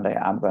on Sunday,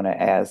 I'm going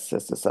to ask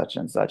Sister such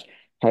and such,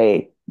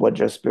 hey, what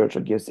your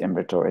spiritual gifts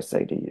inventory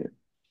say to you?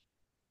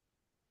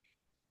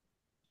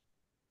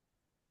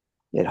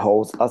 It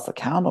holds us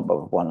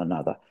accountable with one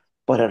another,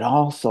 but it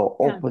also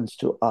Yeah. opens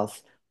to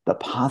us the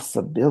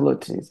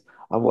possibilities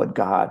of what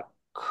God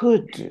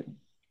could do.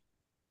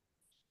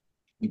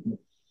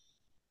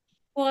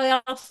 Well,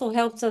 it also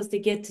helps us to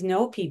get to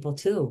know people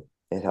too.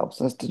 It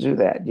helps us to do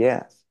that,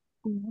 yes.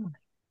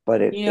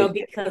 But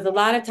Because a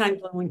lot of times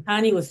when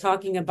Connie was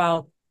talking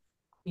about,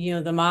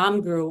 the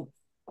mom group,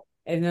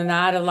 and then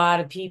not a lot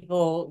of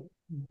people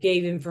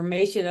gave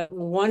information.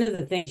 One of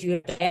the things you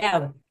have to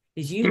have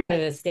is you have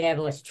to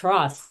establish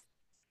trust.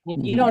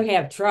 If you mhm, don't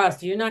have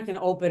trust, you're not going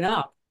to open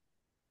up.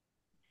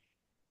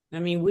 I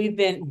mean,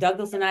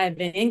 Douglas and I have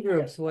been in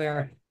groups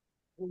where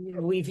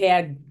we've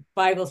had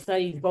Bible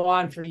studies go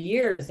on for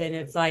years, and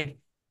it's like,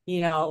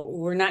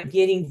 we're not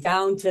getting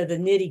down to the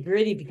nitty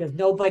gritty because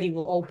nobody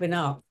will open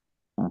up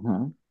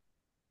mhm.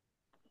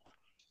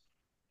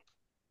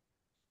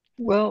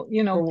 Well, for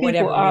people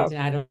whatever are reason.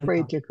 I don't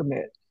afraid know. to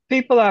commit.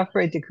 People are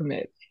afraid to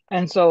commit.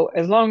 And so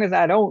as long as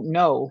I don't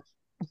know,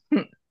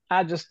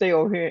 I just stay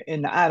over here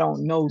in the I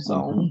don't know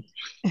zone.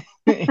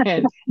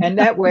 Mhm. And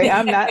that way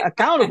I'm not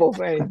accountable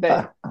for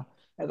anything.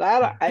 Because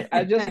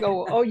I just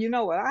go, oh, you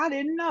know what? I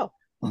didn't know.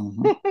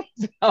 Mhm.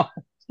 So,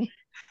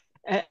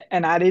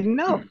 and I didn't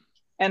know.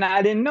 And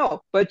I didn't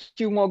know. But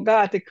you want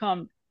God to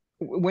come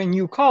when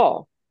you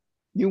call.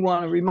 You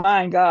want to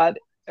remind God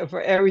of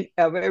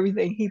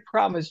everything He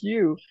promised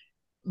you.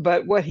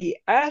 But what He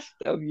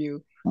asked of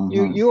you,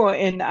 Mhm. you are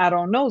in the I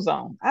don't know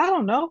zone. I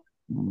don't know.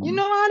 Mhm.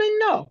 I didn't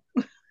know.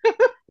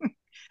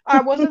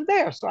 I wasn't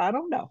there, so I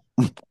don't know.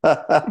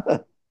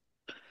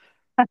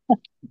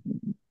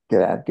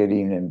 Good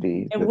evening,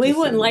 B. And Good to we see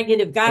wouldn't you. like it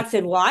if God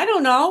said, "Well, I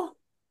don't know."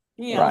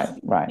 You know, Right,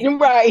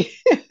 right.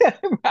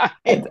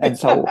 Right. And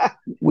so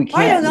we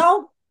I don't can't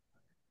know.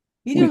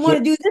 You we didn't want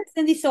can't to do this,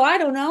 Cindy, so I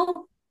don't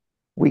know.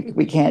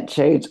 we can't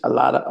change a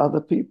lot of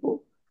other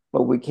people,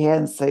 but we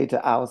can say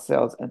to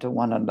ourselves and to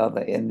one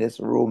another in this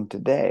room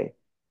today,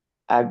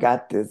 I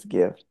got this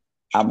gift.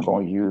 I'm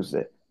going to use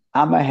it.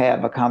 I'm going to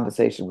have a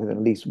conversation with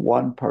at least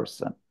one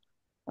person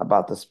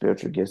about the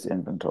spiritual gifts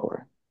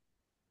inventory.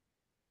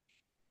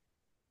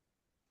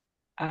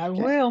 I Can,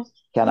 will.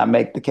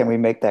 can we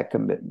make that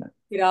commitment?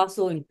 We could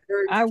also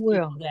encourage I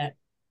will.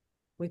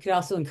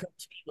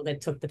 people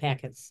that took the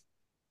packets.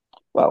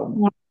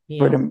 Well, You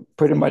pretty know,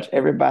 pretty so they much could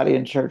everybody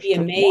in church be took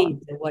one.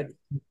 amazed at what.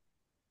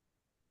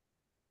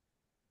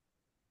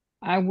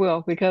 I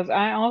will because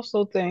I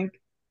also think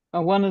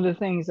one of the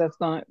things that's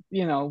going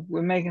to,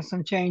 we're making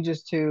some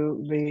changes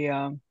to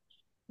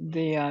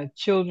the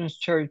children's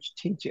church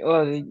teaching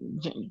or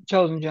the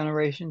chosen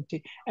generation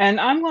and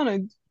I'm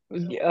going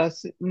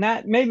to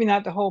not maybe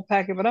not the whole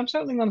packet, but I'm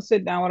certainly going to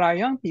sit down with our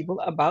young people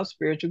about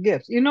spiritual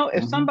gifts. If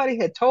Mhm. somebody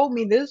had told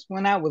me this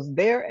when I was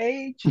their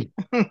age,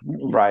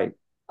 Right.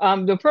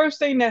 the first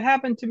thing that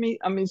happened to me,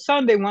 I mean,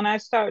 Sunday when I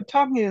started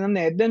talking to them,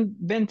 they had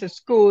been to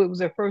school. It was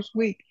their first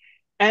week,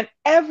 and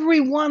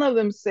every one of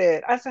them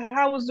said, "I said,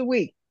 how was the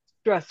week?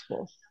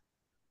 Stressful,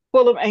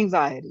 full of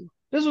anxiety."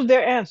 This was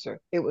their answer.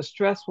 It was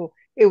stressful.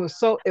 There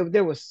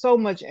was so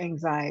much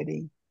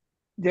anxiety.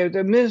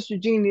 The Minister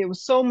Jeannie, it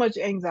was so much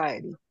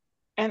anxiety.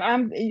 And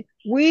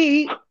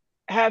we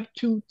have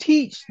to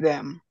teach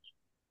them.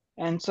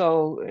 And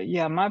so,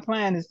 yeah, my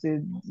plan is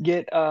to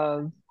get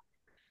at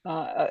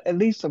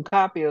least a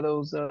copy of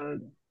those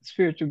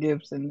spiritual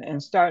gifts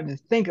and start to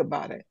think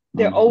about it.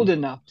 They're Hmm. old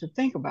enough to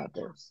think about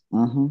this.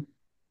 Hmm.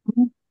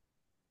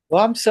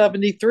 Well, I'm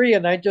 73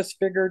 and I just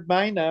figured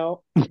mine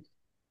out.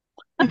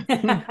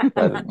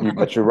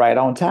 But you're right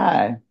on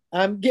time.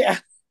 Yeah.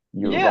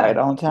 You're right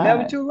Yeah, on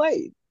never time. too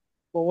late.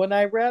 Well, when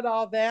I read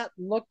all that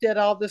and looked at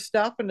all this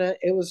stuff, and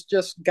it was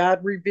just God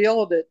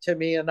revealed it to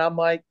me. And I'm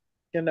like,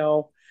 you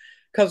know,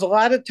 because a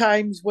lot of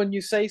times when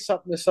you say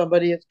something to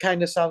somebody, it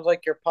kind of sounds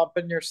like you're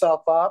pumping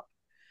yourself up.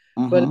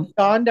 But it Hmm.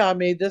 dawned on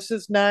me,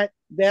 that's not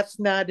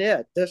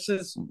it. This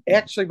is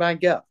actually my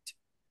gift.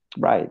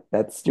 Right.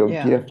 That's your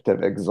Yeah. gift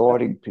of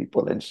exhorting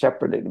people and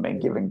shepherding them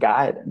and giving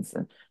guidance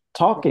and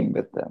talking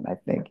with them. I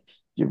think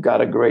you've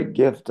got a great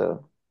gift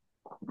of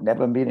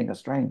never meeting a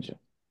stranger.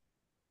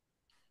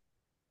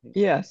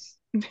 Yes.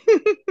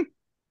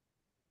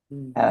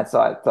 And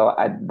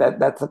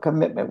that's a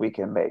commitment we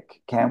can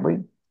make, can we?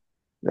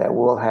 That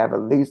we'll have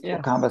at least a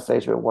Yes.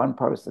 conversation with one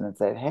person and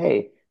say,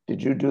 hey,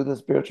 did you do the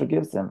spiritual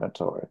gifts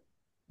inventory?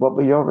 What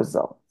were your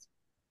results?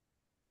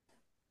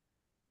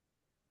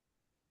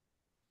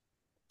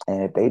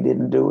 And if they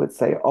didn't do it,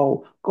 say,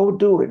 oh, go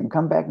do it and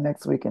come back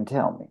next week and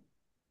tell me.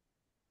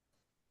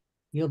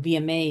 You'll be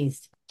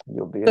amazed.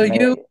 You'll be So amazed.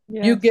 you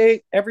Yes.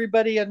 gave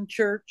everybody in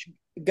church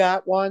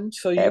got one,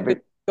 so you could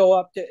Every go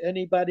up to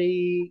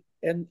anybody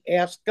and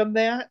ask them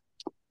that.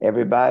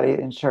 Everybody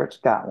in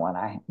church got one.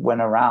 I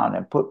went around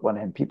and put one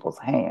in people's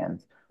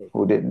hands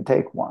who didn't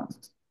take one.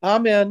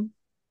 I'm in.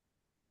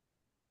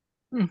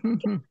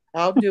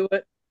 I'll do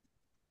it.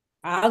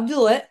 I'll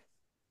do it.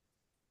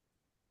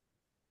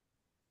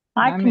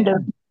 I I'm can do in.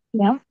 it.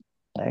 Yeah.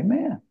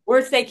 Amen.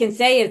 Worst they can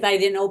say is I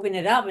didn't open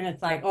it up, and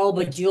it's like, oh,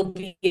 but you'll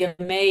be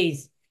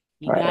amazed.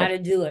 You Right. got to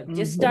do it.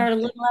 Just Hmm. start a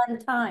little at a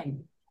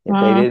time. If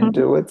they didn't Hmm.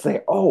 do it,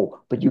 say, oh,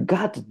 but you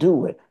got to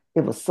do it.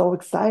 It was so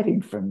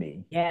exciting for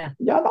me. Yeah.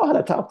 Y'all know how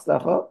to talk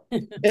stuff up.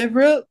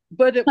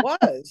 But it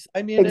was.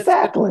 I mean, it's the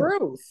Exactly.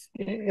 truth.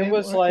 It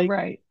was like,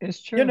 Right.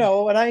 It's true.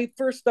 when I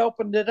first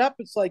opened it up,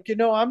 it's like,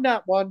 I'm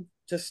not one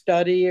to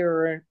study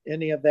or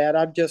any of that.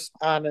 I'm just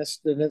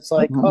honest. And it's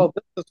like, Hmm. oh,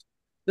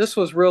 this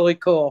was really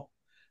cool.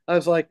 I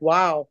was like,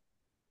 wow.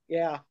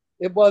 Yeah,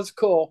 it was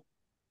cool.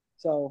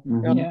 So,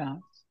 yeah. Hmm. Yeah.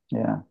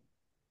 Yeah.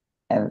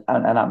 And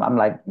I'm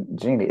like,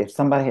 Jeannie, if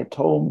somebody had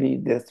told me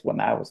this when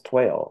I was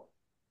 12,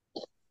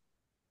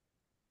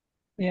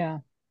 Yeah.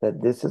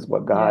 that this is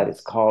what God is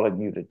Yes. calling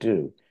you to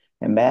do,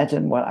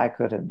 imagine what I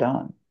could have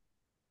done.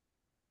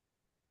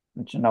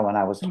 But when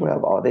I was Mm.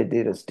 12, all they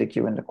did is stick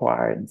you in the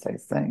choir and say,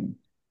 sing.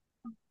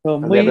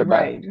 Um, Because we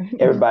Right.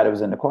 everybody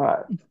was in the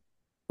choir.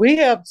 we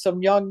have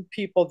some young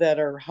people that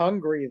are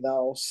hungry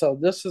though. So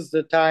this is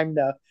the time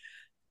to,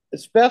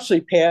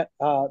 especially Pat,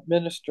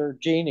 Minister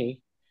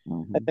Jeannie.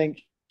 I Hmm.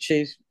 think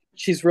she's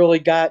really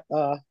got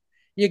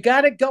you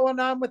got it going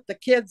on with the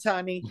kids,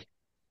 honey.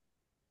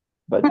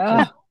 But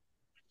just Ah,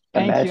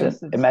 thank you. It's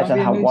going to imagine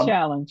be a new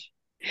challenge.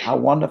 how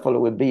wonderful it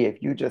would be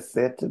if you just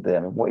said to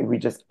them, what we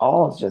just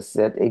all just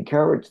said,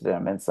 encourage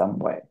them in some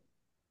way.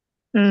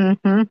 Hmm.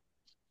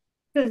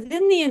 Because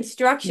in the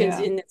instructions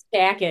Yeah. in this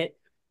packet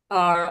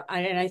are,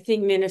 and I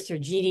think Minister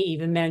Jeannie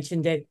even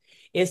mentioned it,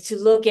 is to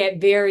look at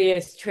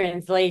various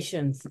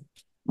translations. So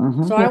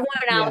Hmm. I went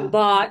out and Yeah.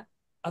 bought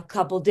a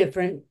couple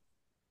different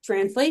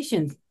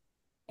translations,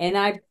 and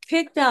I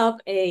picked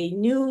up a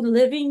New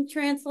Living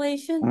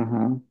Translation.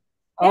 Hmm.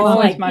 That's Oh, it's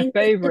like my English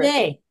favorite.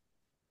 today.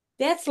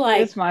 That's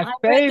It's like my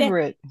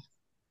favorite.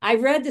 I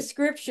read the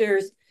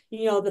scriptures,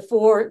 the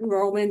four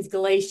Romans,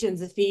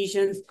 Galatians,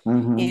 Ephesians,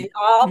 Hmm. in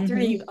all Hmm.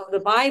 three of the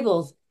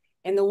Bibles.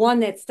 And the one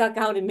that stuck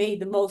out and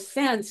made the most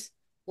sense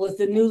was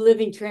the New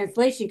Living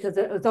Translation because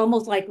it was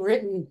almost like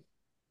written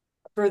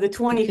for the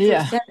 21st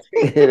Yeah. century.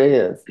 It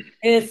is.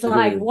 And it's It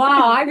like, is.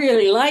 wow, I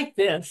really like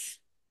this.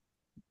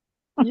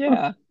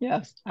 Yeah.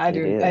 Yes, I It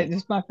do. is.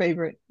 It's my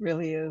favorite.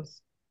 Really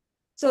is.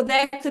 So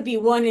that could be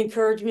one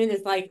encouragement.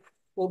 It's like,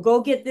 well,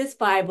 go get this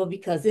Bible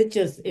because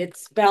it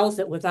spells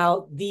it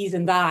without these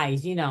and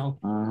thys.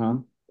 Hmm.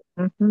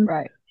 Hmm.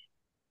 Right.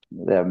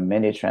 There are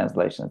many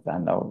translations. I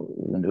know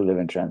the New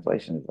Living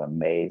Translation is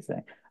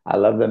amazing. I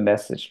love the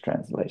Message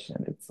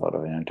translation. It's sort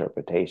of an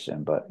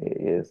interpretation, but it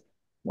is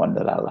one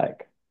that I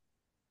like.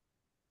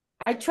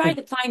 I tried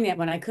to find that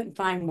one. I couldn't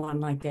find one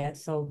like that.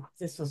 So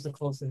this was the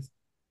closest.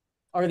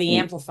 Or the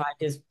Amplified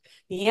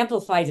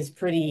is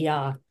pretty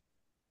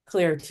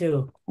clear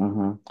too.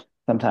 Mm-hmm.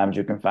 Sometimes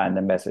you can find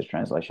the Message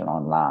translation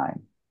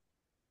online.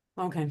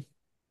 Okay.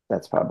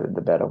 That's probably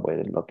the better way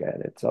to look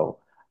at it. So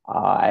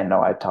I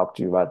know I talked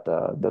to you about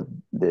the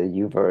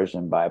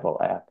YouVersion Bible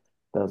app.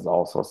 There's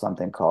also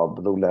something called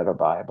Blue Letter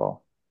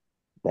Bible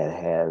that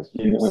has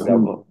Yeah,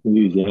 several I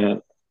use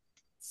that.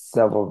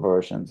 several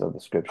versions of the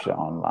scripture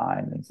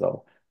online. And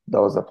so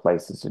those are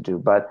places to do.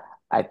 But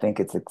I think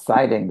it's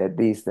exciting that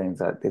these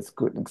things are, it's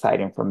good,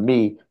 exciting for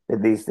me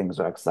that these things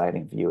are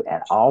exciting for you.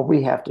 And all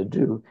we have to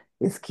do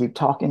is keep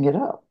talking it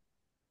up.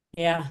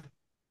 Yeah.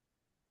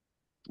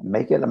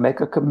 Make a And I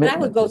would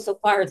commitment go to. so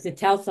far as to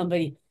tell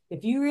somebody,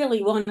 if you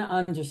really want to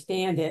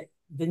understand it,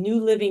 the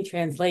New Living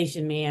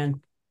Translation,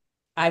 man,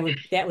 that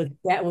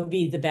would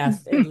be the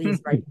best, at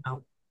least right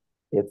now.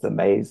 It's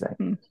amazing.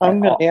 And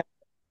I'm going to all, add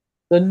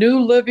the New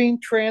Living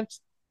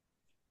Trans.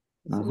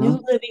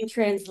 New Living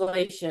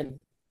Translation.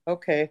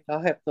 Okay,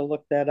 I'll have to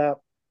look that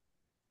up.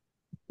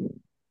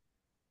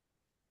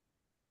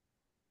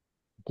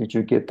 did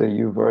you get the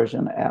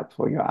YouVersion app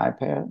for your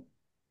iPad?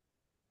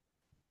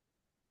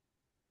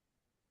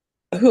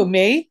 Who,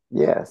 me?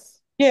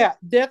 Yes. Yeah,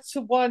 that's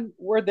the one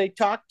where they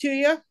talk to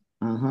you.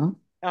 hmm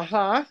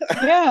Uh-huh.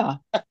 Yeah.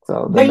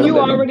 So the And New you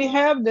Living, already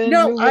have the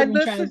No, New I Living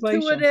listen to it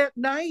Translation. at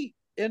night,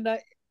 and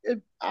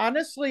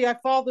honestly, I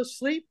fall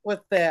asleep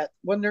with that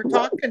when they're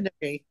talking to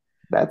me.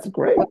 that's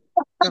great.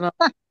 You know?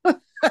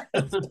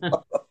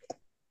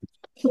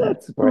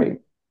 That's great.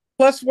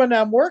 Plus, when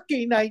I'm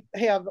working, I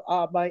have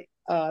my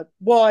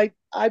well,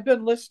 I've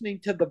been listening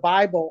to the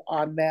Bible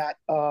on that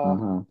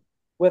hmm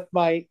with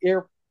my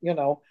ear.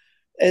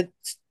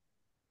 It's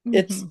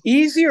it's Hmm.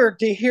 easier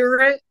to hear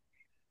it.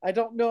 I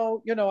don't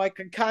know, I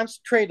can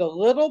concentrate a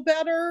little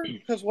better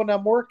because when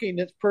I'm working,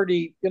 it's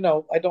pretty, I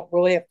don't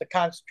really have to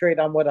concentrate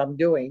on what I'm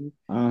doing.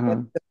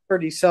 hmm It's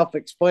pretty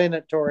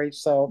self-explanatory.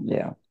 So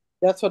Yeah.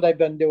 that's what I've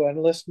been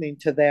doing, listening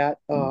to that.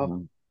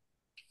 hmm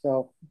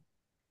So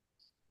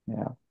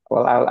Yeah.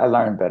 Well, I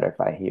learn better if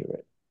I hear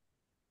it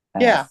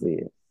and I yeah, see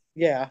it.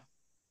 yeah.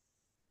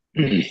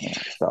 Yeah.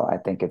 So I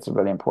think it's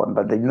really important.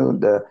 But the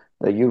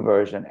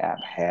YouVersion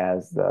app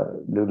has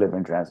the New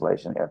Living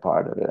Translation as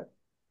part of it.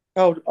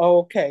 Oh,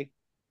 okay.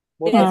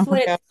 Well, then, That's what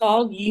yeah, it's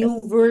called,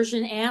 U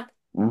version app.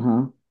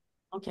 hmm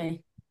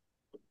Okay.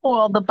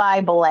 Well, the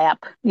Bible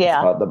app. It's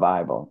Yeah. called the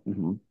Bible.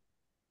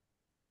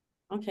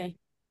 Okay.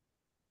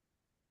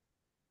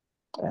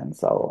 And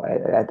so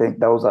I think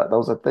those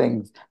are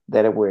things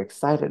that if we're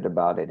excited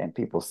about it and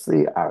people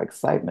see our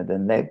excitement,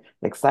 then that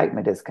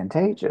excitement is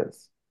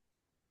contagious.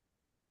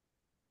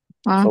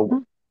 So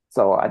Mhm.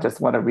 so I just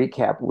want to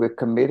recap. We're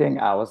committing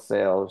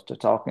ourselves to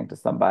talking to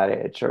somebody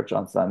at church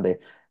on Sunday.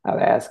 I'm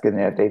asking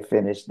them if they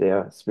finished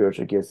their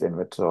spiritual gifts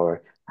inventory,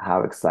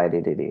 how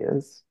excited it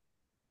is,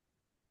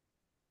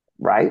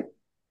 right?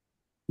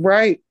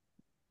 right.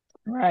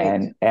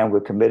 Right. And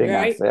we're committing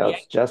Right. Yeah.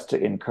 ourselves just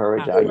to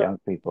encourage I'll our do it. young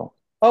people.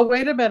 Oh,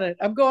 wait a minute.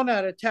 I'm going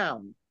out of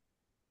town.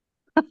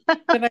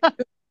 Can I,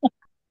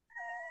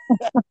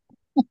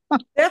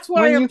 that's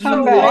why When I'm you come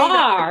You so back, late.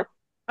 are.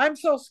 I'm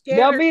so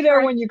they'll scattered. be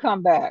there when you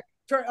come back.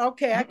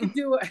 Okay, I could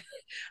do it.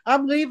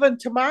 I'm leaving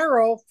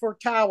tomorrow for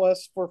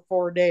Tawas for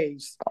 4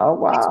 days. Oh,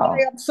 That's why wow.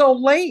 I'm so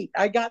late.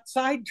 I got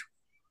sidetracked.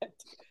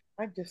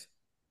 I'm just,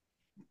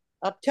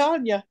 I'm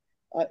telling you,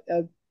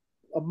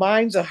 a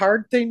mind's a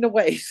hard thing to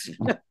waste.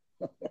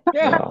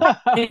 Yeah. Well,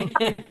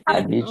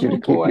 I need you to Oh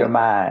keep your boy.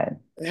 mind.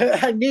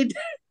 I need,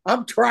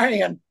 I'm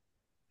trying.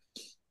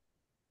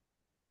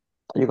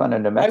 You're going to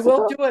New I will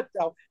Mexico? do it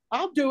though.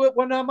 I'll do it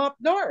when I'm up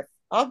north.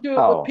 I'll do it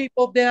with Oh,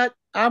 people that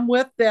I'm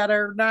with that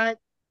are not.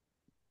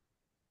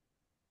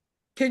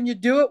 Can you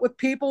do it with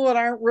people that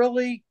aren't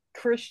really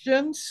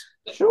Christians?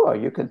 sure.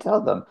 You can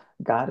tell them,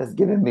 God has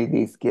given me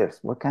these gifts.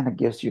 What kind of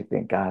gifts you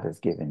think God has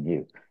given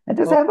you? And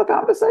just Oh, have a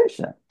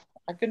conversation.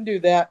 I can do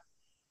that.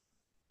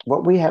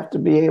 What we have to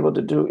be able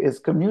to do is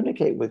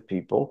communicate with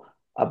people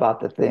about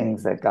the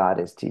things that God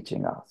is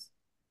teaching us.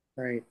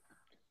 Right.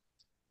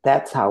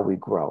 That's how we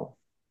grow.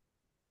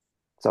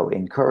 So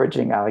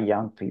encouraging our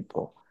young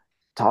people,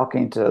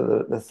 talking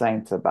to the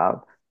saints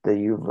about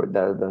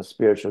the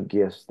spiritual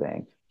gifts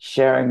thing,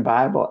 sharing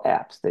Bible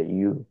apps that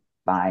you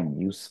find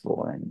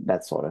useful and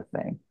that sort of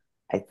thing.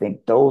 I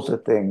think those are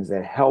things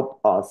that help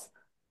us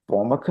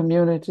form a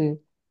community,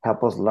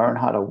 help us learn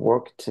how to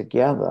work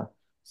together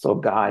so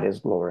God is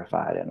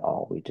glorified in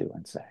all we do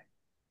and say.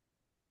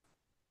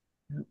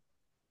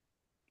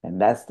 And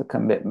that's the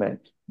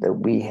commitment that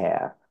we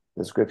have.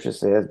 The scripture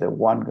says that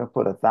one can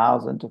put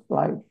 1,000 to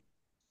flight,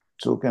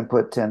 two can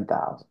put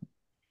 10,000.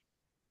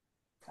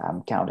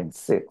 I'm counting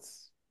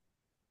six.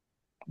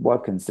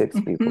 What can six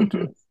people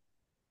do?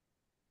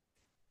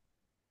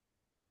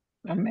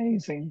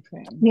 Amazing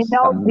You things.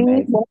 know, Dee,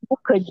 Amazing. what you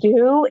could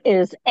do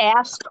is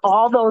ask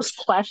all those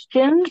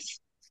questions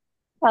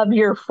of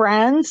your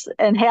friends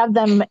and have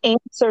them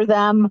answer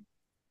them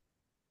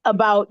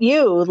about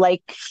you,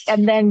 like,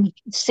 and then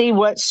see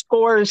what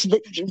scores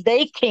that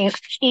they can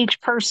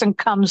each person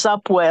comes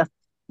up with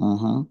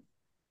hmm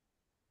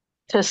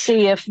to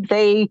see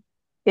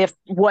if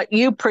what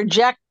you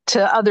project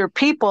to other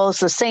people is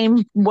the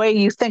same way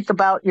you think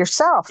about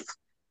yourself.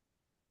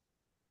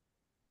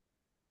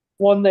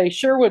 When they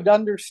sure would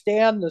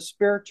understand the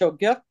spiritual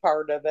gift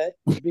part of it,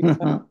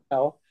 because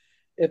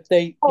if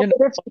they, Oh,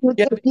 but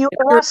give if you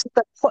inter- ask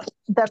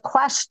the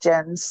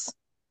questions,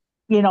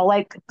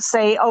 like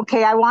say,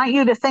 okay, I want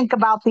you to think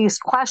about these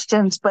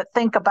questions, but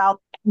think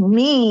about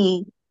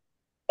me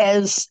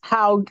as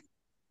how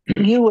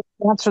you would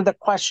answer the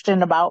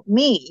question about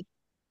me.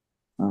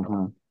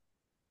 Mm-hmm.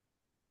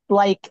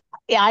 Like,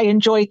 I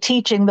enjoy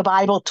teaching the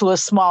Bible to a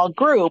small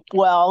group.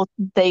 Well,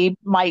 they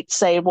might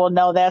say, well,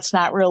 no, that's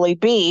not really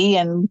B,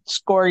 and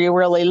score you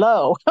really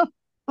low.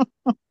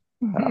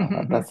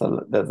 There's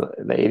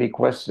the 80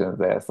 questions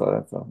there, so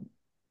you can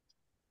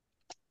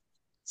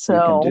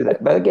So, do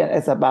that. But again,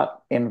 it's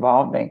about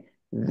involving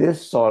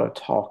this sort of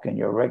talk in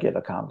your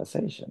regular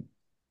conversation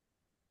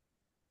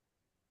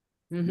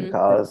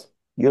because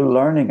you're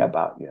learning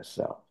about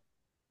yourself.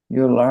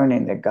 You're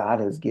learning that God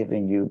has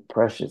given you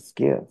precious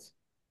gifts.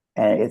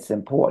 And it's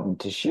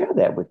important to share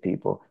that with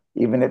people,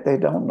 even if they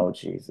don't know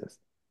Jesus.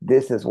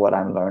 This is what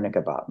I'm learning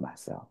about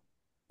myself.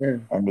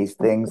 Mm. And these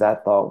things I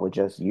thought were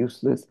just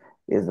useless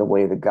is the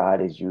way that God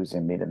is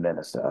using me to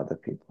minister to other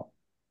people.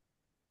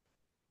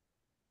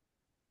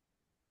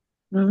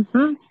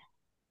 mhm.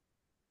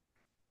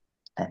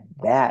 And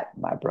that,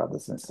 my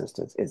brothers and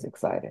sisters, is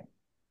exciting.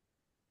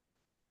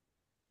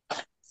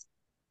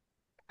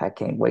 I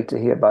can't wait to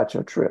hear about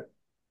your trip.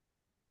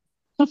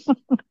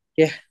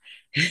 Yeah.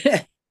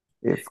 It's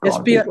it's going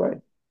to be be a, great.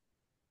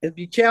 it'd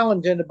be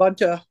challenging a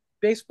bunch of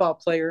baseball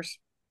players.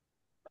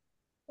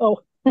 Oh,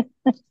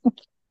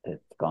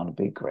 It's going to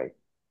be great.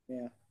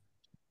 Yeah.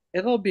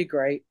 It'll be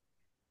great.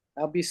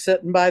 I'll be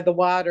sitting by the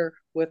water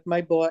with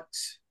my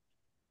books.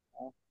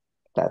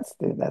 That's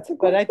a But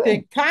great I thing.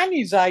 think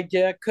Connie's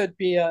idea could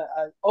be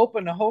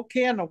open a whole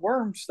can of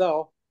worms,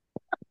 though.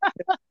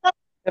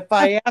 If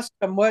I ask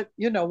them what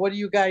do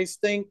you guys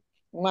think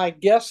my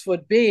gifts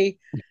would be?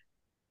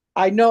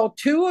 I know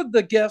two of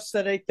the gifts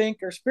that I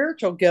think are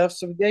spiritual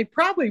gifts, they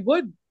probably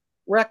would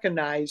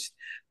recognize,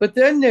 but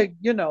then you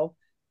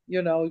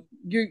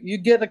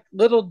get a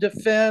little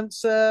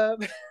defensive.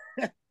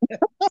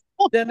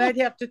 Then I'd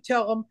have to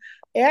tell them,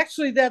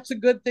 actually, that's a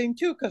good thing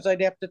too, because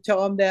I'd have to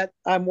tell them that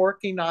I'm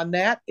working on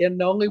that. And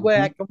the only way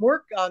I Mhm. can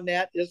work on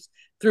that is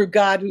through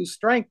God who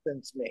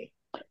strengthens me.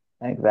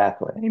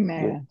 Exactly.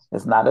 Amen.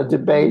 It's not a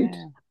debate,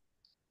 Amen.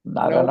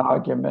 not an No,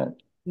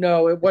 argument.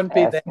 no, it It's wouldn't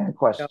be that. asking a No,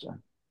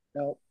 question.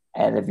 no.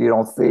 And if you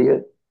don't see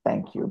it,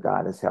 thank you.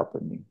 God is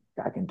helping me.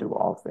 I can do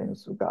all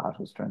things through God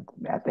who strengthens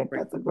me. I think Right.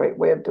 that's a great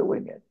way of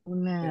doing it. Yeah.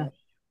 Amen.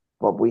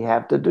 What we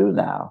have to do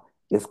now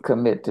is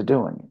commit to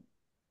doing it.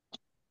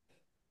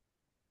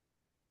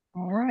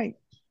 All right.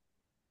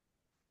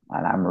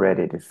 And I'm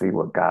ready to see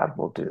what God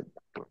will do.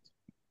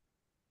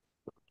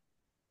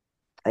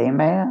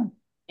 Amen.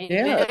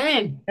 Yeah.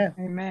 Amen. Yeah.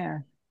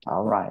 Amen.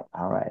 All right.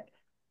 All right.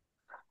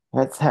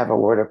 Let's have a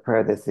word of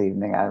prayer this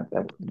evening.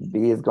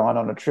 B is going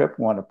on a trip.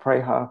 We want to pray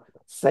her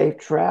safe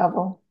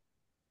travel.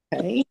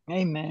 Okay.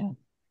 Amen.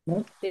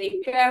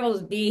 Safe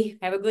travels, B.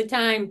 Have a good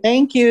time.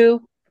 Thank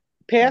you.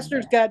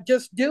 Pastor's Amen. got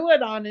just do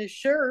it on his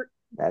shirt.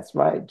 That's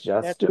right.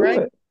 Just That's do right.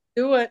 it.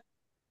 Do it.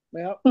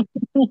 Well,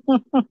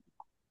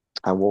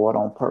 I wore it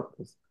on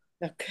purpose.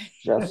 okay.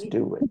 Just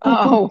do it.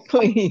 Oh,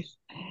 please.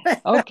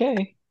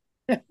 Okay.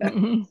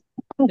 Mhm.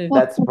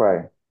 Let's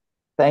pray.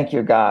 Thank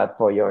you, God,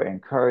 for your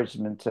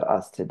encouragement to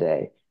us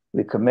today.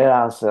 We commit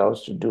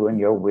ourselves to doing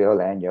your will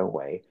and your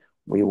way.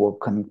 We will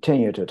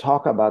continue to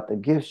talk about the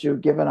gifts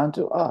you've given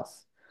unto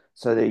us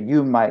so that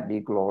you might be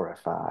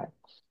glorified.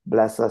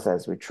 Bless us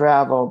as we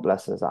travel.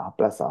 Bless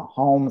our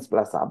homes.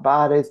 Bless our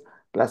bodies.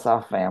 Bless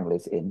our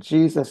families. In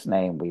Jesus'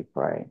 name we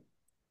pray.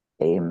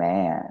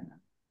 Amen.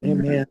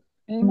 Amen.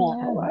 All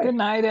Amen. right. Good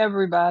night,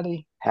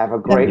 everybody. Have a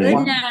Good great Good night.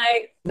 one.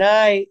 night.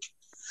 Night.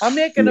 I'm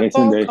making a Night,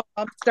 phone Sunday. call.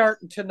 I'm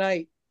starting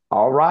tonight.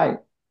 All right.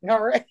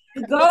 All right.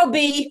 Go,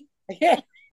 B. Yeah.